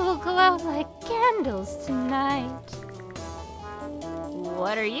 They will go out like candles tonight.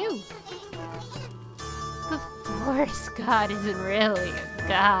 What are you? The forest god isn't really a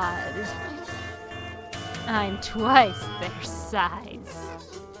god. I'm twice their size.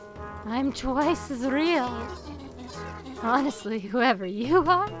 I'm twice as real. Honestly, whoever you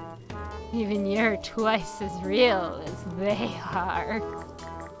are, even you're twice as real as they are.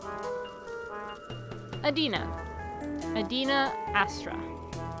 Adina Astra.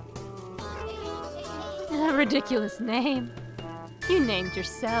 A ridiculous name. You named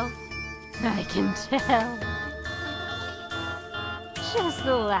yourself. I can tell. Just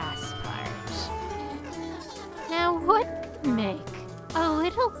the last part. Now what would make a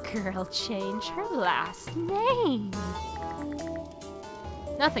little girl change her last name?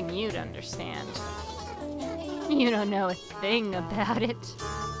 Nothing you'd understand. You don't know a thing about it.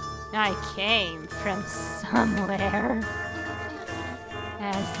 I came from somewhere.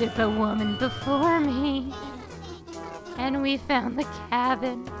 As did the woman before me. And we found the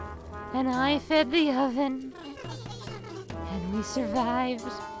cabin, and I fed the oven. And we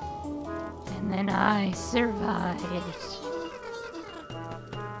survived. And then I survived.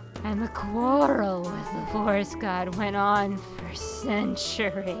 And the quarrel with the forest god went on for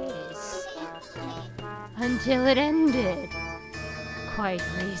centuries. Until it ended. Quite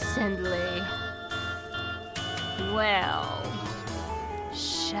recently. Well,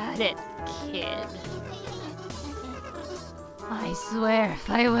 shut it, kid. I swear if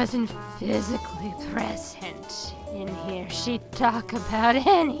I wasn't physically present in here, she'd talk about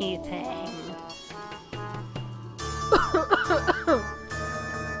anything.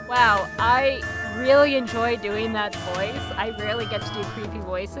 Wow, I really enjoy doing that voice. I rarely get to do creepy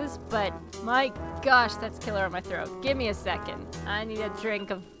voices, but my gosh, that's killer on my throat. Give me a second. I need a drink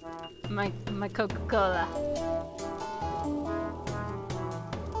of my Coca-Cola.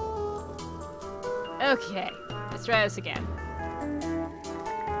 Okay, let's try this again.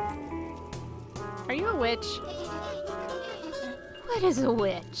 Are you a witch? What is a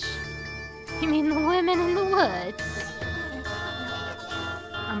witch? You mean the women in the woods?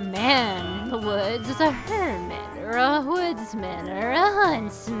 A man in the woods is a hermit, or a woodsman, or a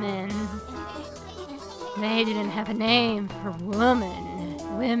huntsman. They didn't have a name for women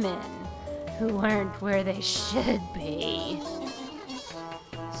who weren't where they should be.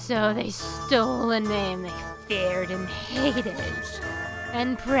 So they stole a name they feared and hated,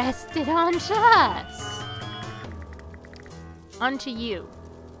 and pressed it onto us. Onto you.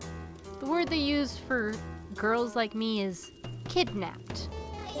 The word they use for girls like me is kidnapped.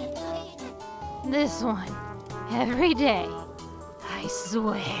 This one, every day, I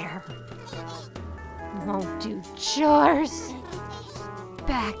swear. Won't do chores,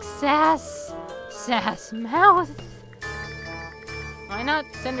 back sass mouth. Why not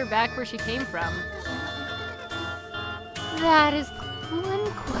send her back where she came from? That is the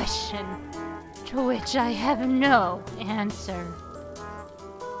one question to which I have no answer.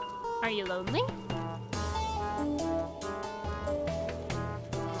 Are you lonely?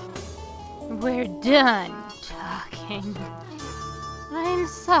 We're done talking. I'm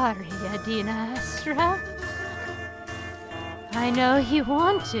sorry, Adina Astra. I know you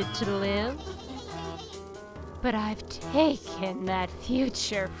wanted to live, but I've taken that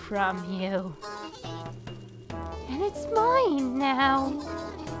future from you. And it's mine now.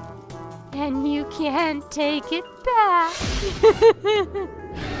 And you can't take it back.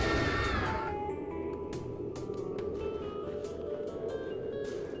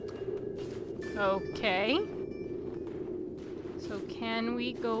 Okay. So can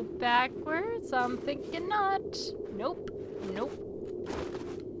we go backwards? I'm thinking not. Nope. Nope.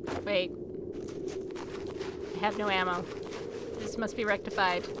 Wait. I have no ammo. This must be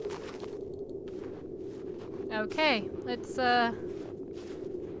rectified. Okay, let's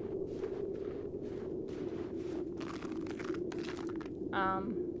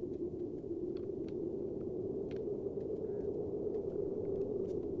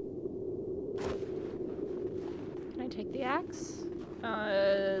Can I take the axe?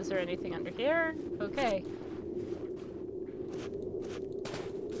 Is there anything under here? Okay.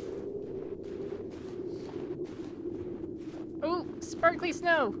 Oh, sparkly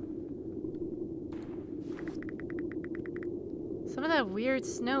snow! Some of that weird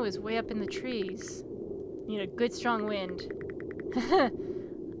snow is way up in the trees. Need a good strong wind.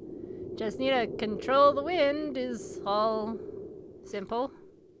 Just need to control the wind is all simple.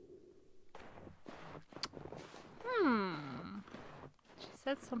 She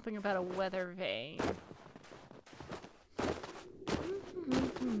said something about a weather vane.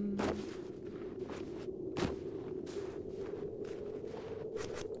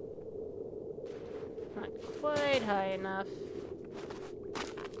 Not quite high enough.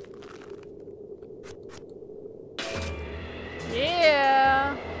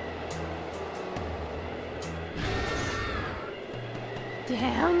 Yeah!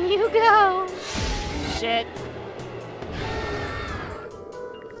 Down you go! Shit.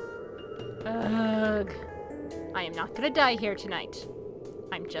 Ugh. I am not gonna die here tonight.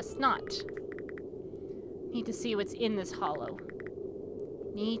 I'm just not. Need to see what's in this hollow.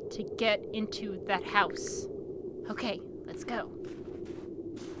 need to get into that house. Okay, let's go.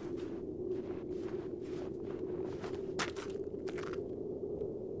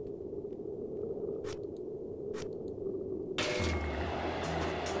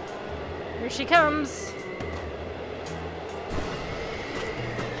 Here she comes.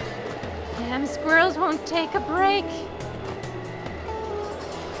 Damn squirrels won't take a break.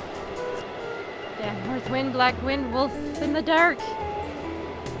 Damn north wind, black wind, wolf in the dark.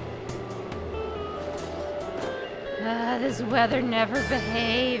 This weather never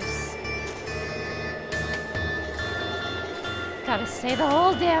behaves. Gotta say the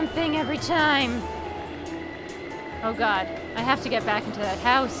whole damn thing every time. Oh god, I have to get back into that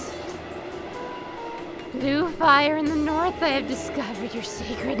house. Blue fire in the north, I have discovered your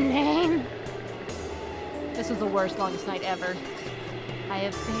secret name. This was the worst longest night ever. I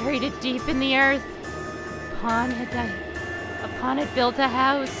have buried it deep in the earth. Upon it built a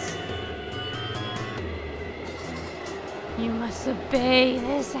house. You must obey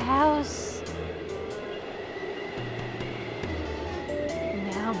this house.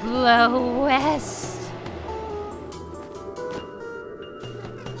 Now blow west.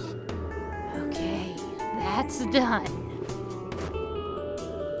 Okay, that's done.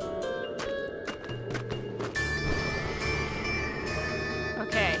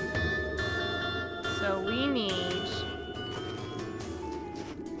 Okay. So we need...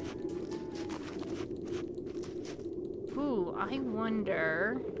 Ooh, I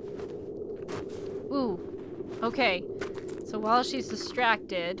wonder... Ooh, okay. So while she's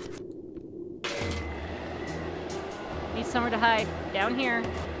distracted... Need somewhere to hide. Down here.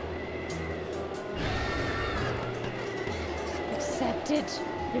 Accept it.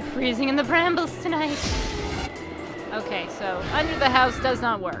 You're freezing in the brambles tonight. Okay, so under the house does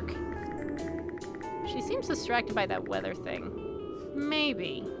not work. She seems distracted by that weather thing.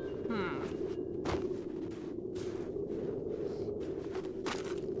 Maybe.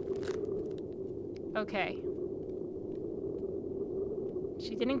 Okay.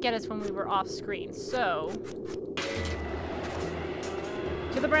 She didn't get us when we were off screen, so...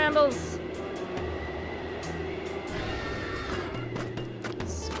 To the brambles!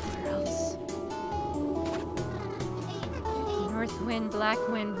 Squirrels. North wind, black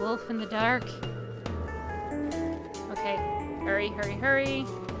wind, wolf in the dark. Okay, hurry, hurry, hurry.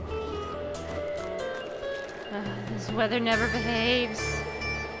 This weather never behaves.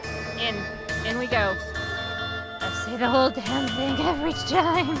 In we go. I say the whole damn thing every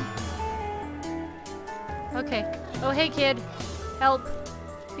time. Okay. Oh, hey, kid. Help.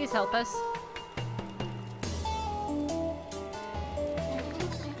 Please help us.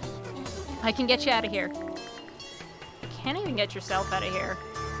 I can get you out of here. You can't even get yourself out of here.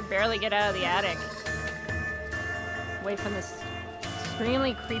 You can barely get out of the attic. Away from this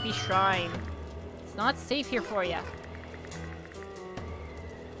extremely creepy shrine. It's not safe here for you.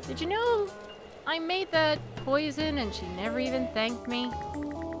 Did you know I made that poison and she never even thanked me?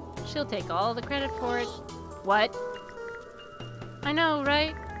 She'll take all the credit for it. What? I know,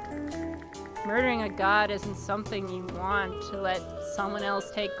 right? Murdering a god isn't something you want to let someone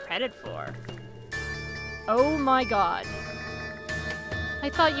else take credit for. Oh my god. I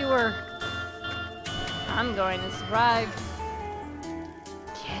thought you were... I'm going to survive.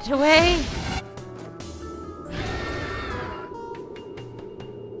 Get away!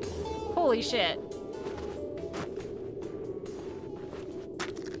 Holy shit.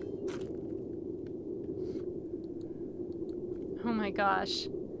 Oh my gosh.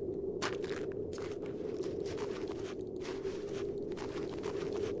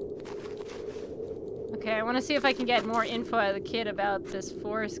 Okay, I want to see if I can get more info out of the kid about this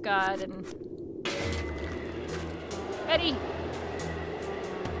forest god and... Eddie!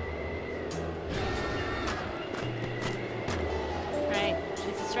 Alright,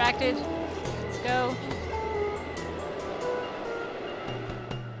 she's distracted. Let's go.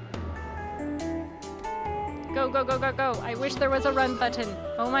 Go, go, go, go, go. I wish there was a run button.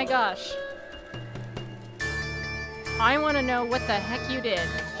 Oh my gosh. I want to know what the heck you did.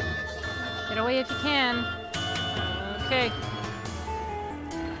 Get away if you can. Okay.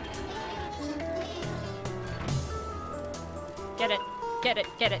 Get it. Get it.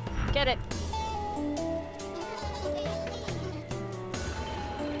 Get it. Get it.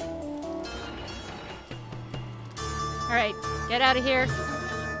 Alright. Get out of here.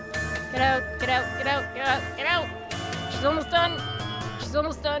 Get out. Get out. Get out. Get out. Get out. She's almost done. She's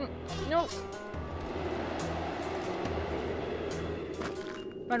almost done. Nope.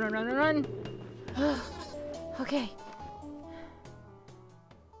 Run, run, run, run, run. Okay.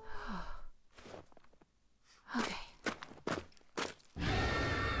 Okay.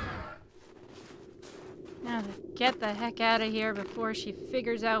 the heck out of here before she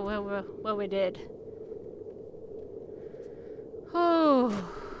figures out what we did. Oh.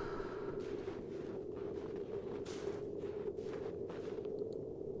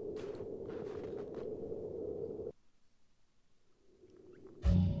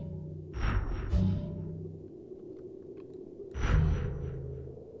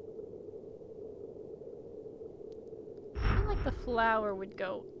 The flower would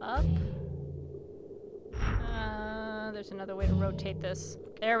go up. There's another way to rotate this.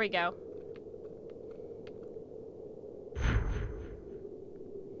 There we go.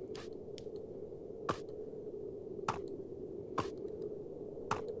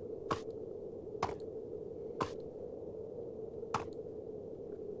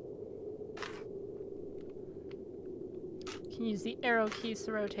 You can use the arrow keys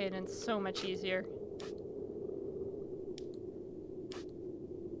to rotate and it's so much easier.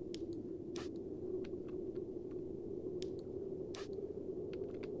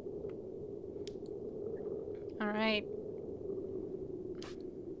 Alright.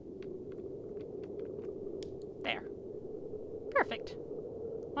 There. Perfect.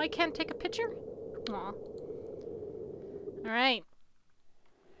 Oh, I can't take a picture? Aw. Alright.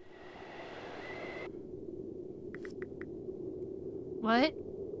 What?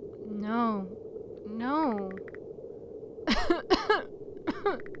 No. No.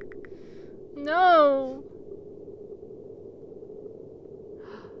 No!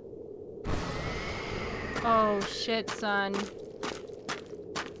 Oh shit, son.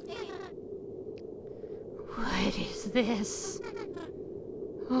 What is this?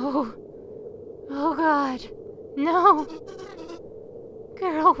 Oh. Oh god. No!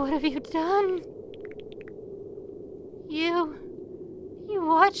 Girl, what have you done? You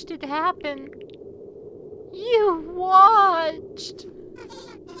watched it happen. You watched!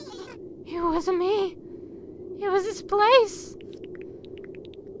 It wasn't me. It was this place.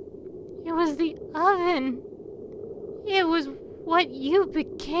 It was the oven. It was what you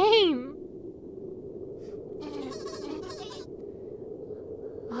became.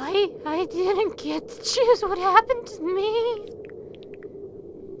 I didn't get to choose what happened to me.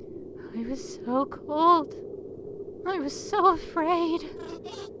 I was so cold. I was so afraid.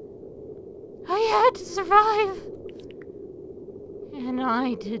 I had to survive. And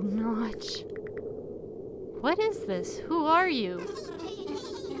I did not. What is this? Who are you?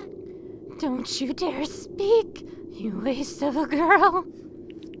 Don't you dare speak, you waste of a girl.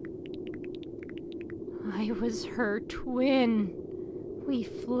 I was her twin. We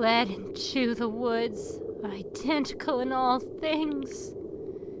fled into the woods, identical in all things,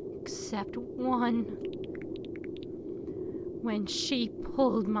 except one. When she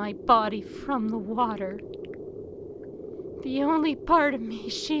pulled my body from the water, the only part of me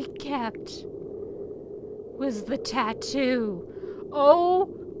she kept was the tattoo. Oh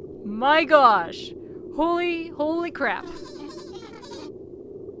my gosh. Holy crap.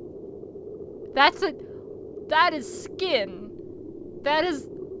 That is skin. That is,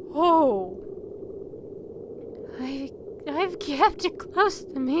 oh. I've kept it close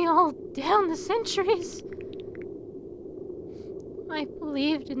to me all down the centuries. I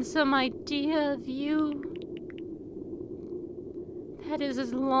believed in some idea of you that is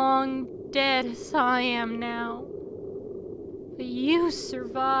as long dead as I am now. But you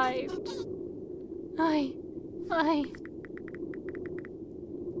survived.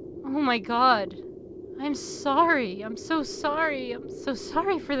 Oh my god. I'm sorry. I'm so sorry. I'm so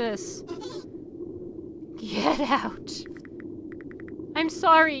sorry for this. Get out. I'm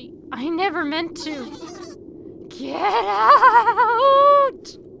sorry. I never meant to. Get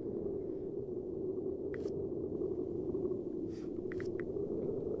out!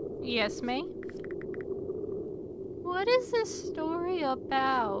 Yes, May? What is this story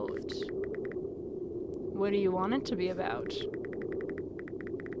about? What do you want it to be about?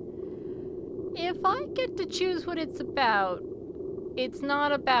 If I get to choose what it's about, it's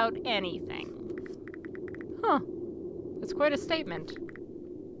not about anything. Huh. That's quite a statement.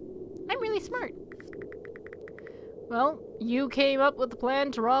 I'm really smart. Well, you came up with the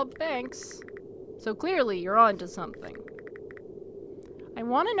plan to rob banks, so clearly you're onto something. I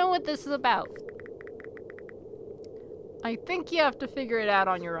want to know what this is about. I think you have to figure it out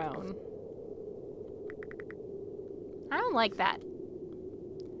on your own. I don't like that.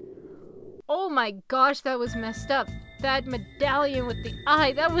 Oh my gosh, that was messed up. That medallion with the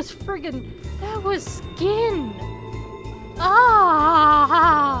eye, that was that was skin.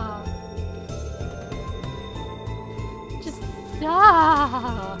 Ah! Just,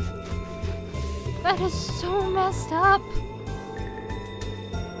 ah! That is so messed up.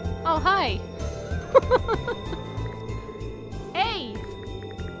 Oh, hi.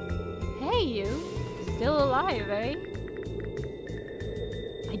 Hey, you. Still alive, eh?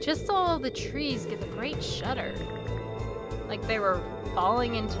 I just saw all the trees give a great shudder. Like they were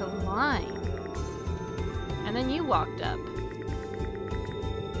falling into line. And then you walked up.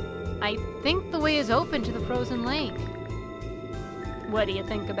 I think the way is open to the frozen lake. What do you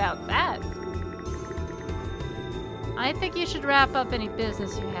think about that? I think you should wrap up any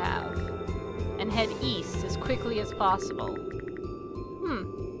business you have and head east as quickly as possible.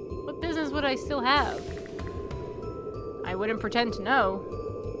 What business would I still have? I wouldn't pretend to know.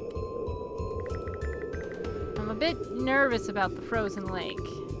 I'm a bit nervous about the frozen lake.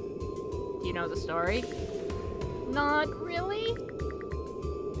 Do you know the story? Not really?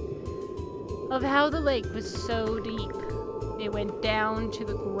 Of how the lake was so deep, it went down to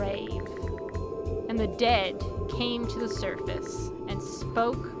the grave, and the dead came to the surface and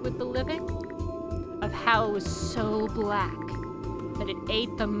spoke with the living, of how it was so black that it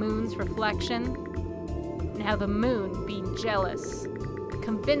ate the moon's reflection, and how the moon, being jealous,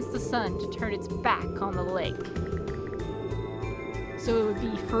 convinced the sun to turn its back on the lake, so it would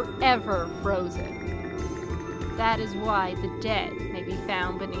be forever frozen. That is why the dead may be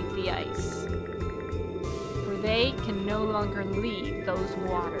found beneath the ice, for they can no longer leave those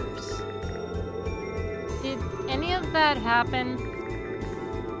waters. Did any of that happen?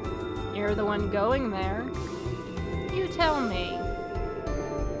 You're the one going there. You tell me.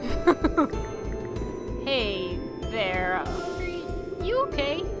 Hey there, are you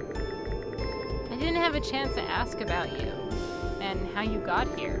okay? I didn't have a chance to ask about you and how you got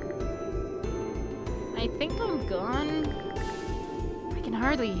here. I think I'm gone. I can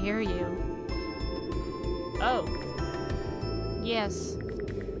hardly hear you. Oh. Yes.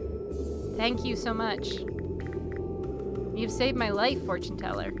 Thank you so much. You've saved my life, fortune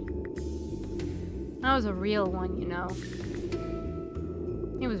teller. I was a real one, you know.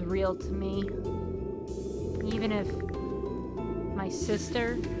 It was real to me. Even if my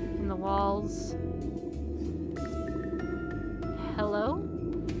sister in the walls... Hello?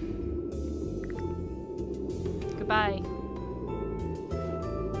 Goodbye.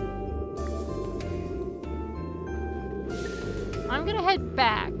 I'm gonna head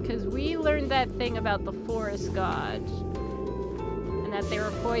back, because we learned that thing about the forest god. And that they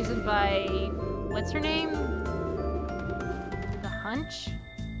were poisoned by... what's her name? The Hunch?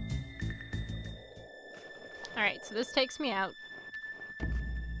 Alright, so this takes me out.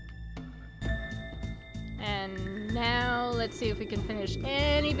 And now, let's see if we can finish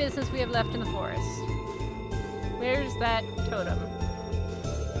any business we have left in the forest. Where's that totem?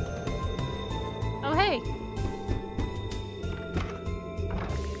 Oh, hey!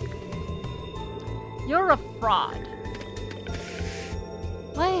 You're a fraud.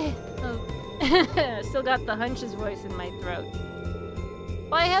 What? Oh. Still got the Hunch's voice in my throat.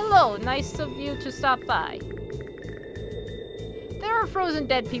 Why, hello! Nice of you to stop by. There are frozen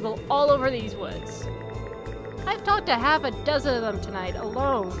dead people all over these woods. I've talked to half a dozen of them tonight,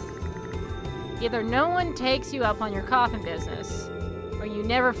 alone. Either no one takes you up on your coffin business, or you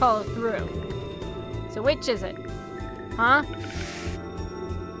never follow through. So which is it? Huh?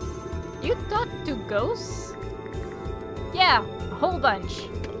 You talk to ghosts? Yeah, a whole bunch.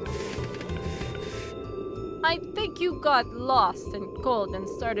 I think you got lost and cold and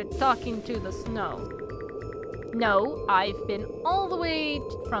started talking to the snow. No, I've been all the way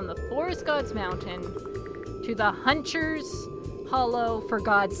from the Forest God's Mountain to the Huncher's Hollow, for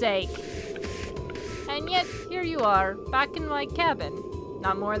God's sake. And yet, here you are, back in my cabin,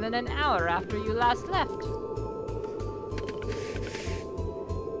 not more than an hour after you last left.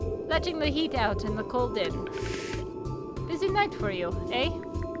 Letting the heat out and the cold in. Busy night for you, eh?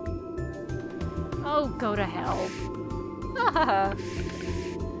 Oh, go to hell. Haha.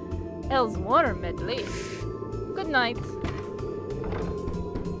 Hell's warm, at least. Good night.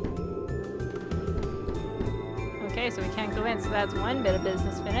 Okay, so we can't go in, so that's one bit of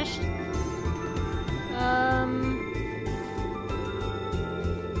business finished.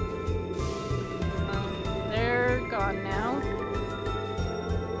 They're gone now.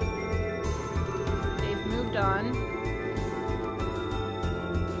 They've moved on.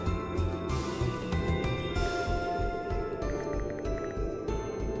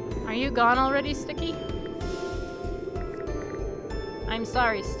 Are you gone already, Sticky? I'm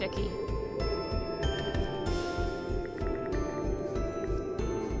sorry, Sticky.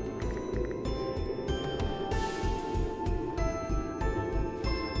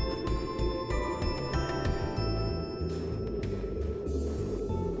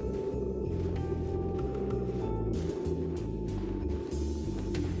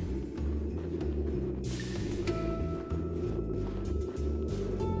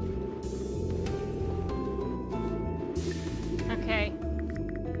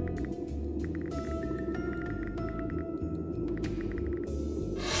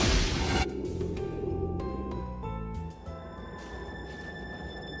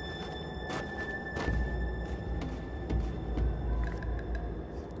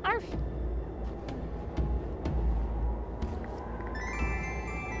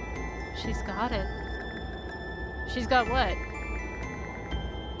 She's got it. She's got what?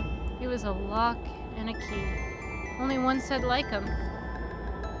 It was a lock and a key. Only one said like 'em.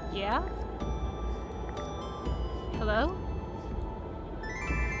 Yeah? Hello?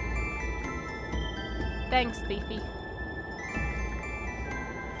 Thanks, thiefy.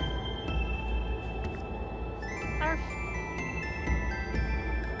 Arf.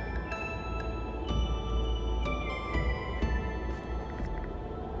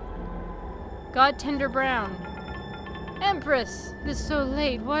 God Tender Brown. Empress! It is so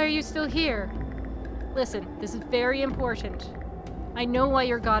late. Why are you still here? Listen, this is very important. I know why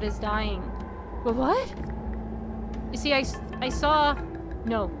your god is dying. But what? You see, I saw...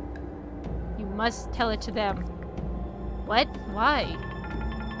 No. You must tell it to them. What? Why?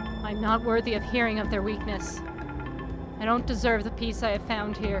 I'm not worthy of hearing of their weakness. I don't deserve the peace I have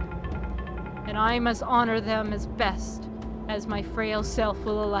found here. And I must honor them as best as my frail self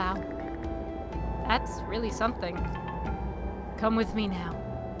will allow. That's really something. Come with me now.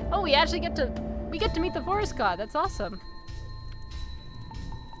 Oh, we actually get to meet the forest god. That's awesome.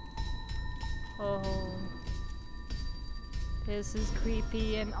 Oh. This is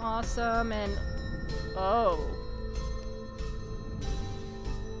creepy and awesome and... Oh.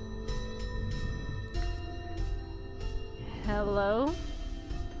 Hello?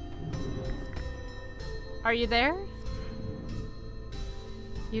 Are you there?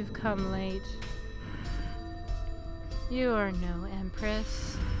 You've come late. You are no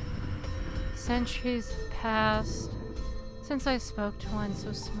empress. Centuries have passed since I spoke to one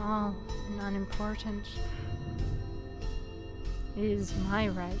so small and unimportant. It is my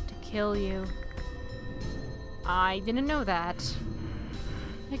right to kill you. I didn't know that.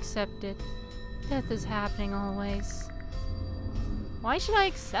 Accept it. Death is happening always. Why should I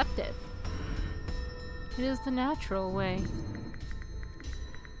accept it? It is the natural way.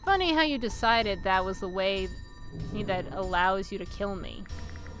 Funny how you decided that was the way that allows you to kill me.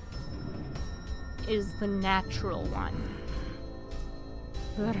 Is the natural one.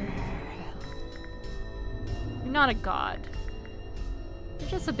 You're not a god. You're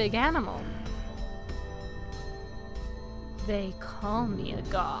just a big animal. They call me a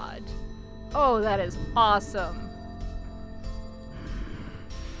god. Oh, that is awesome.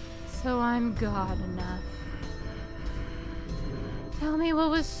 So I'm god enough. Tell me what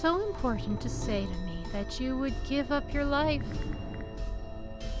was so important to say to me that you would give up your life.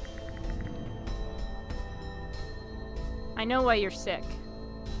 I know why you're sick.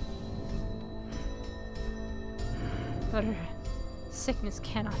 But sickness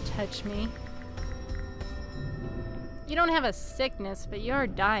cannot touch me. You don't have a sickness, but you're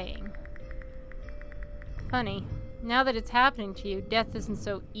dying. Funny, now that it's happening to you, death isn't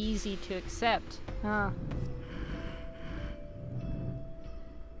so easy to accept, huh?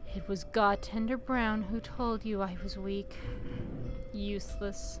 It was God Tender Brown who told you I was weak,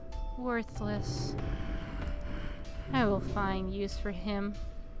 useless, worthless. I will find use for him.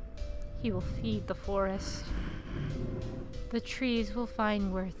 He will feed the forest. The trees will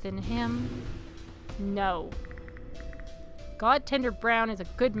find worth in him. No. God Tender Brown is a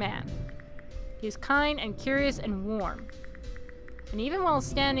good man. He is kind and curious and warm. And even while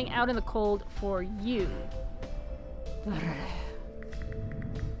standing out in the cold for you.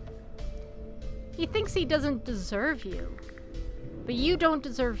 He thinks he doesn't deserve you. But you don't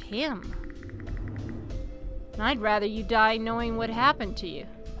deserve him. And I'd rather you die knowing what happened to you.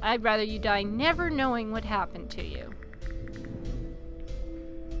 I'd rather you die never knowing what happened to you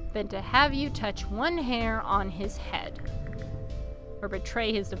than to have you touch one hair on his head or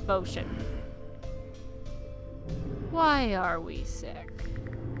betray his devotion. Why are we sick?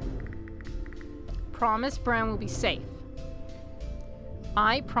 Promise Brown will be safe.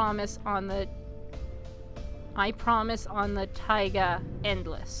 I promise on the Taiga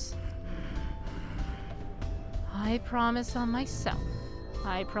Endless. I promise on myself.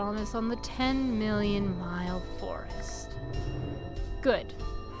 I promise on the 10 million mile forest. Good.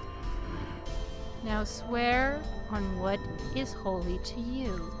 Now swear on what is holy to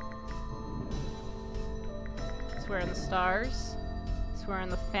you. Swear on the stars. Swear on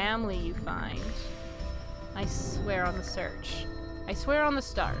the family you find. I swear on the search. I swear on the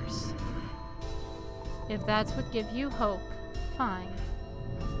stars. If that's what gives you hope, fine.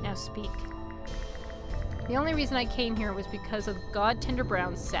 Now speak. The only reason I came here was because of God Tender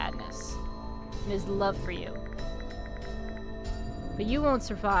Brown's sadness and his love for you. But you won't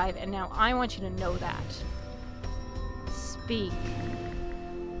survive, and now I want you to know that. Speak.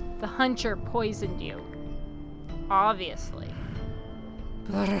 The hunter poisoned you. Obviously.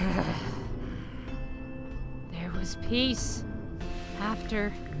 There was peace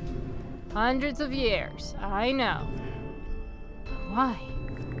after Hundreds of years, I know. But why?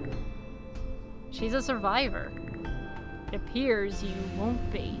 She's a survivor. It appears you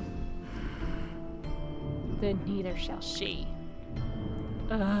won't be. Then neither shall she.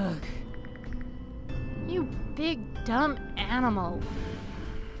 Ugh. You big dumb animal.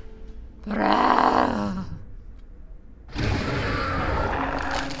 Brah.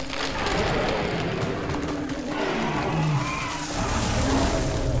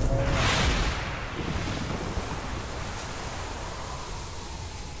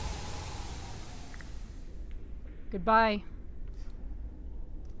 Goodbye.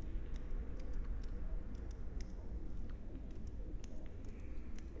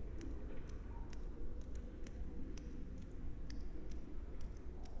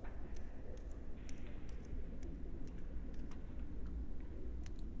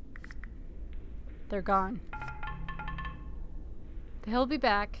 They're gone. They'll be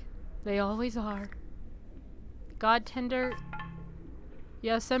back. They always are. God tender.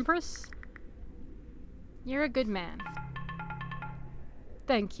 Yes, Empress? You're a good man.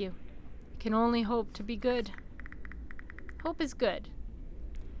 Thank you. Can only hope to be good. Hope is good.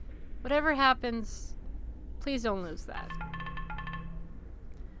 Whatever happens, please don't lose that.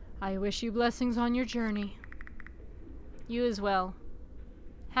 I wish you blessings on your journey. You as well.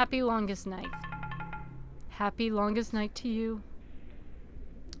 Happy longest night. Happy longest night to you.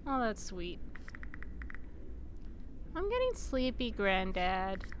 Oh, that's sweet. I'm getting sleepy,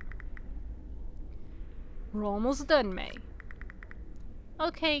 Granddad. We're almost done, May.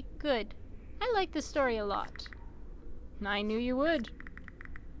 Okay, good. I like this story a lot. I knew you would.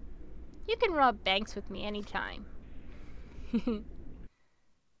 You can rob banks with me anytime.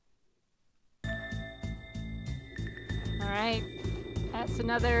 Alright. That's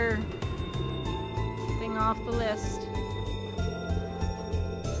another thing off the list.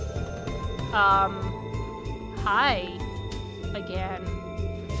 Hi. Again.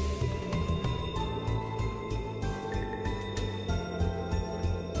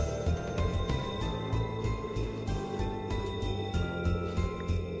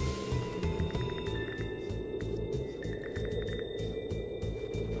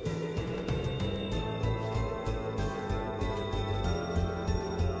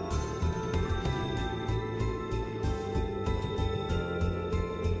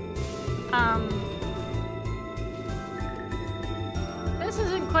 This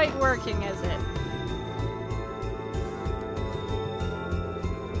isn't quite working, is it?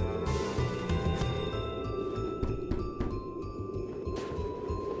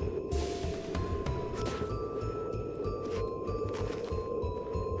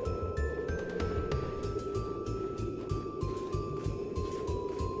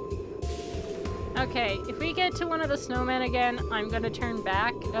 Okay, if we get to one of the snowmen again, I'm gonna turn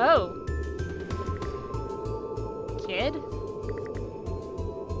back. Oh! Kid?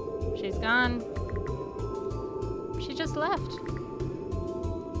 She's gone. She just left.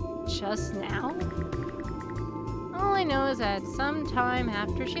 Just now? All I know is that sometime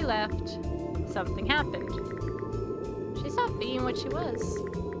after she left, something happened. She stopped being what she was.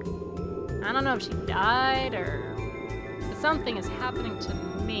 I don't know if she died or... but something is happening to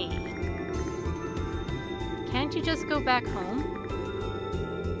me. Can't you just go back home?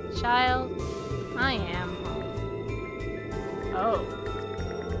 Child, I am home. Oh.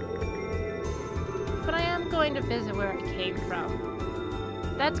 But I am going to visit where I came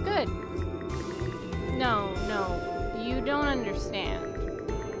from. That's good. No, you don't understand.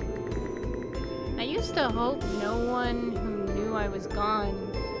 I used to hope no one who knew I was gone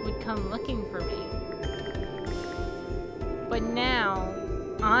would come looking for me. But now,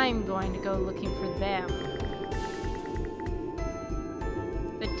 I'm going to go looking for them.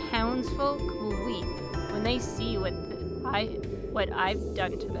 The townsfolk will weep when they see what I've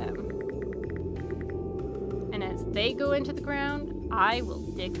done to them. And as they go into the ground, I will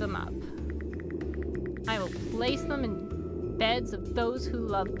dig them up. I will place them in beds of those who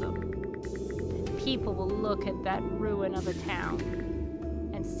love them. And people will look at that ruin of a town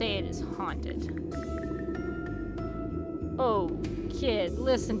and say it is haunted. Oh, kid,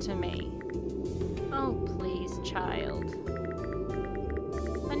 listen to me. Oh, please, child.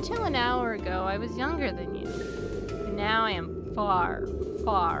 Until an hour ago, I was younger than you. And now I am far,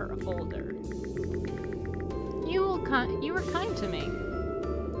 far older. You were kind to me.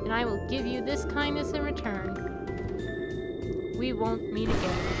 And I will give you this kindness in return. We won't meet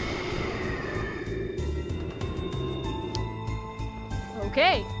again.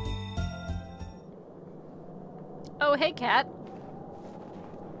 Okay. Oh, hey, cat.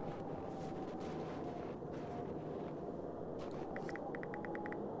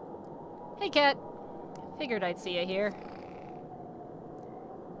 Cat. Figured I'd see you here.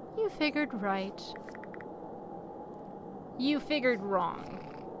 You figured right. You figured wrong.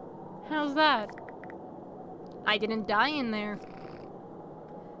 How's that? I didn't die in there.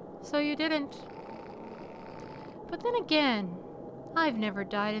 So you didn't. But then again, I've never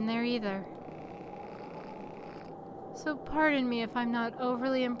died in there either. So pardon me if I'm not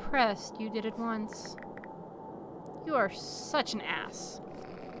overly impressed you did it once. You are such an ass.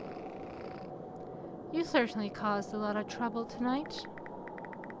 You certainly caused a lot of trouble tonight.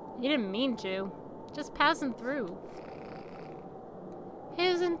 You didn't mean to. Just passing through.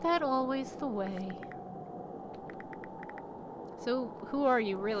 Isn't that always the way? So, who are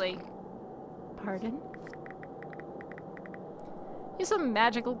you really? Pardon? You some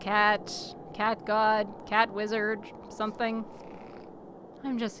magical cat, cat god, cat wizard, something?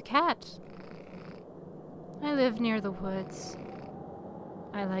 I'm just a cat. I live near the woods.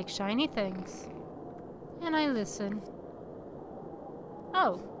 I like shiny things. And I listen.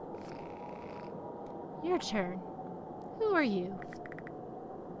 Oh. Your turn. Who are you?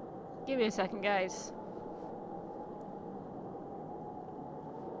 Give me a second, guys.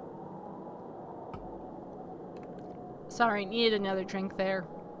 Sorry, needed another drink there.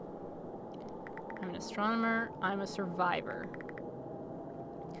 I'm an astronomer. I'm a survivor.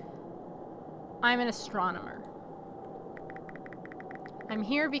 I'm an astronomer. I'm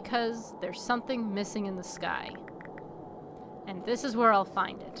here because there's something missing in the sky. And this is where I'll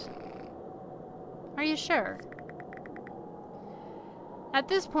find it. Are you sure? At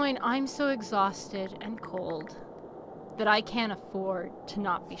this point, I'm so exhausted and cold that I can't afford to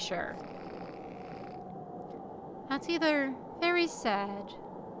not be sure. That's either very sad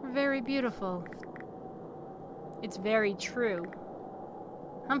or very beautiful. It's very true.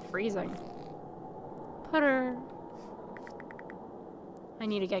 I'm freezing. Put her... I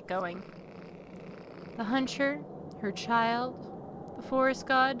need to get going. The hunter, her child, the forest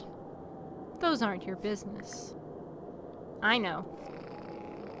god, those aren't your business. I know.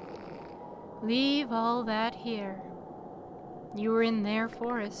 Leave all that here. You were in their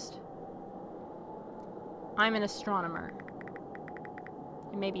forest. I'm an astronomer.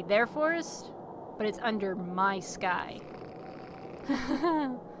 It may be their forest, but it's under my sky.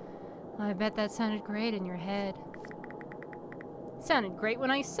 I bet that sounded great in your head. Sounded great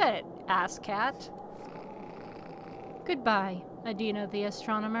when I said it, ass cat. Goodbye, Adina the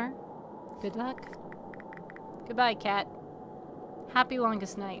astronomer. Good luck. Goodbye, cat. Happy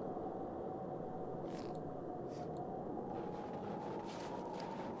longest night.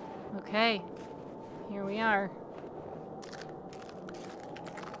 Okay, here we are.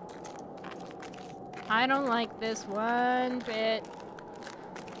 I don't like this one bit.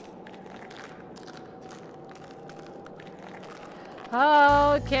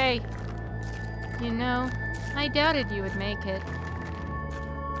 Okay. You know, I doubted you would make it.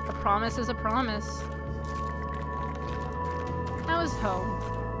 A promise is a promise. How's home?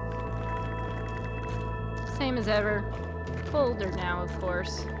 Same as ever. Colder now, of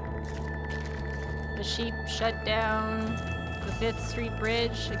course. The sheep shut down. The 5th Street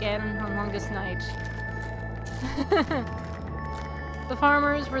Bridge, again on longest night. The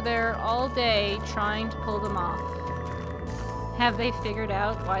farmers were there all day trying to pull them off. Have they figured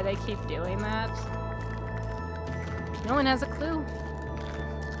out why they keep doing that? No one has a clue.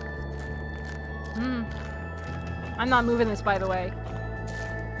 I'm not moving this, by the way.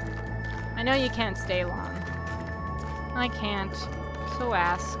 I know you can't stay long. I can't, so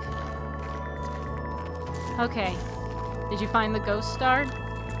ask. Okay, did you find the ghost star?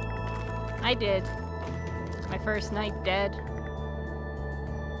 I did. My first night dead.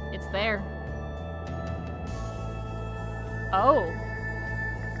 It's there. Oh.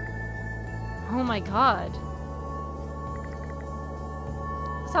 Oh my god.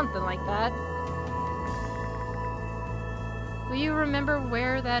 Something like that. Will you remember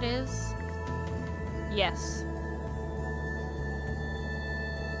where that is? Yes.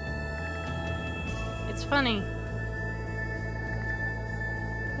 It's funny.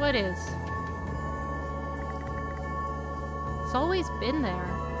 What is? It's always been there.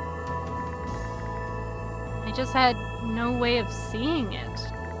 I just had no way of seeing it.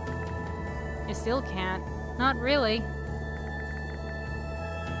 I still can't. Not really.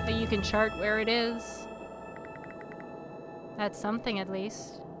 But you can chart where it is. That's something, at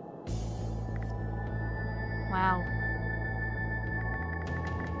least. Wow.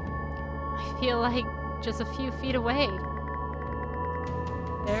 I feel like just a few feet away.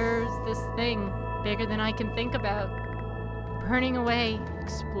 There's this thing bigger than I can think about. Burning away,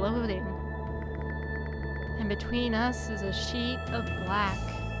 exploding. And between us is a sheet of black.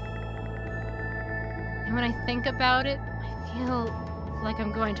 And when I think about it, I feel like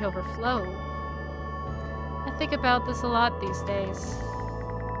I'm going to overflow. I think about this a lot these days.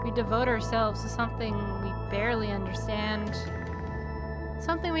 We devote ourselves to something we barely understand,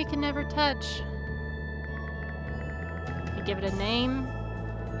 something we can never touch. We give it a name,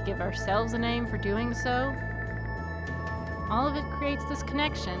 we give ourselves a name for doing so. All of it creates this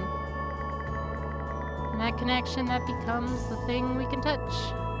connection. And that connection, that becomes the thing we can touch.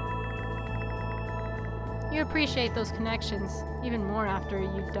 You appreciate those connections even more after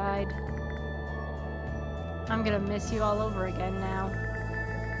you've died. I'm gonna miss you all over again now.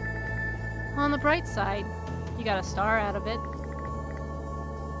 On the bright side, you got a star out of it.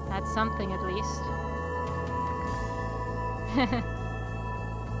 That's something at least.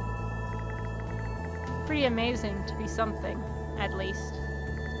 Pretty amazing to be something, at least.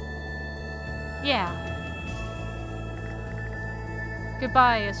 Yeah.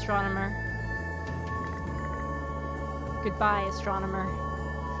 Goodbye, Astronomer. Goodbye, Astronomer.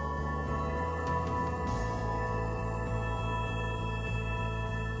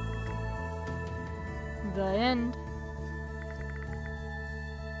 The end.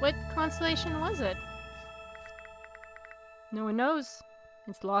 What constellation was it? No one knows.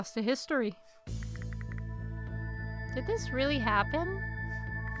 It's lost to history. Did this really happen?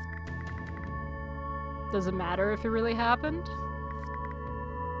 Does it matter if it really happened?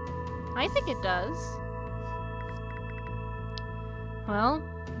 I think it does. Well,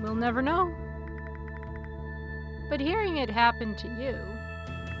 we'll never know. But hearing it happen to you,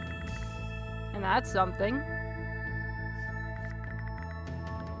 and that's something.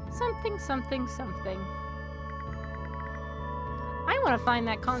 Something, something, something. I want to find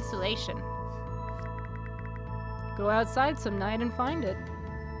that constellation. Go outside some night and find it.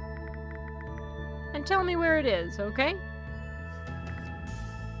 And tell me where it is, okay?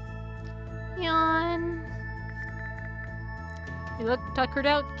 Yawn. You look tuckered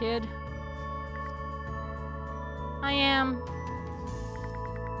out, kid. I am.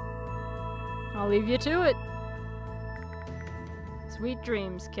 I'll leave you to it. Sweet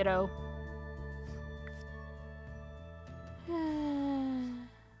dreams, kiddo.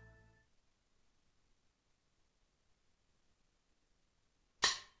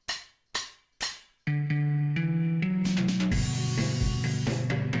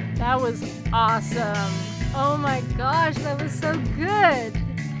 That was awesome. Oh my gosh, that was so good.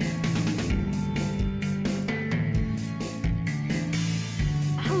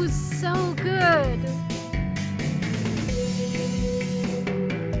 That was so good.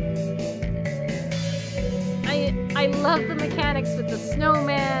 I love the mechanics with the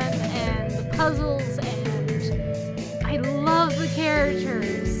snowman and the puzzles, and I love the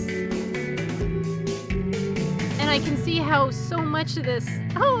characters. And I can see how so much of this...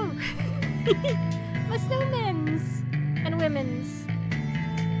 Oh! My snowmen's and women's.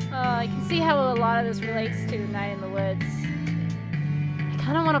 I can see how a lot of this relates to Night in the Woods. I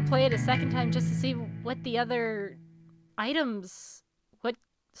kind of want to play it a second time just to see what the other items, what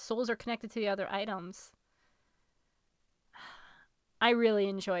souls are connected to the other items. I really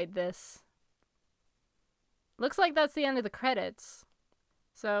enjoyed this. Looks like that's the end of the credits.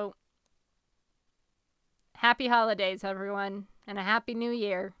 So, happy holidays, everyone, and a happy new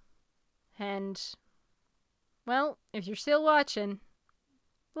year. And, well, if you're still watching,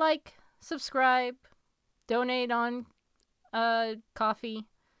 like, subscribe, donate on coffee,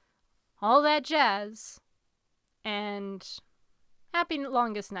 all that jazz, and happy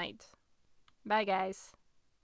longest night. Bye, guys.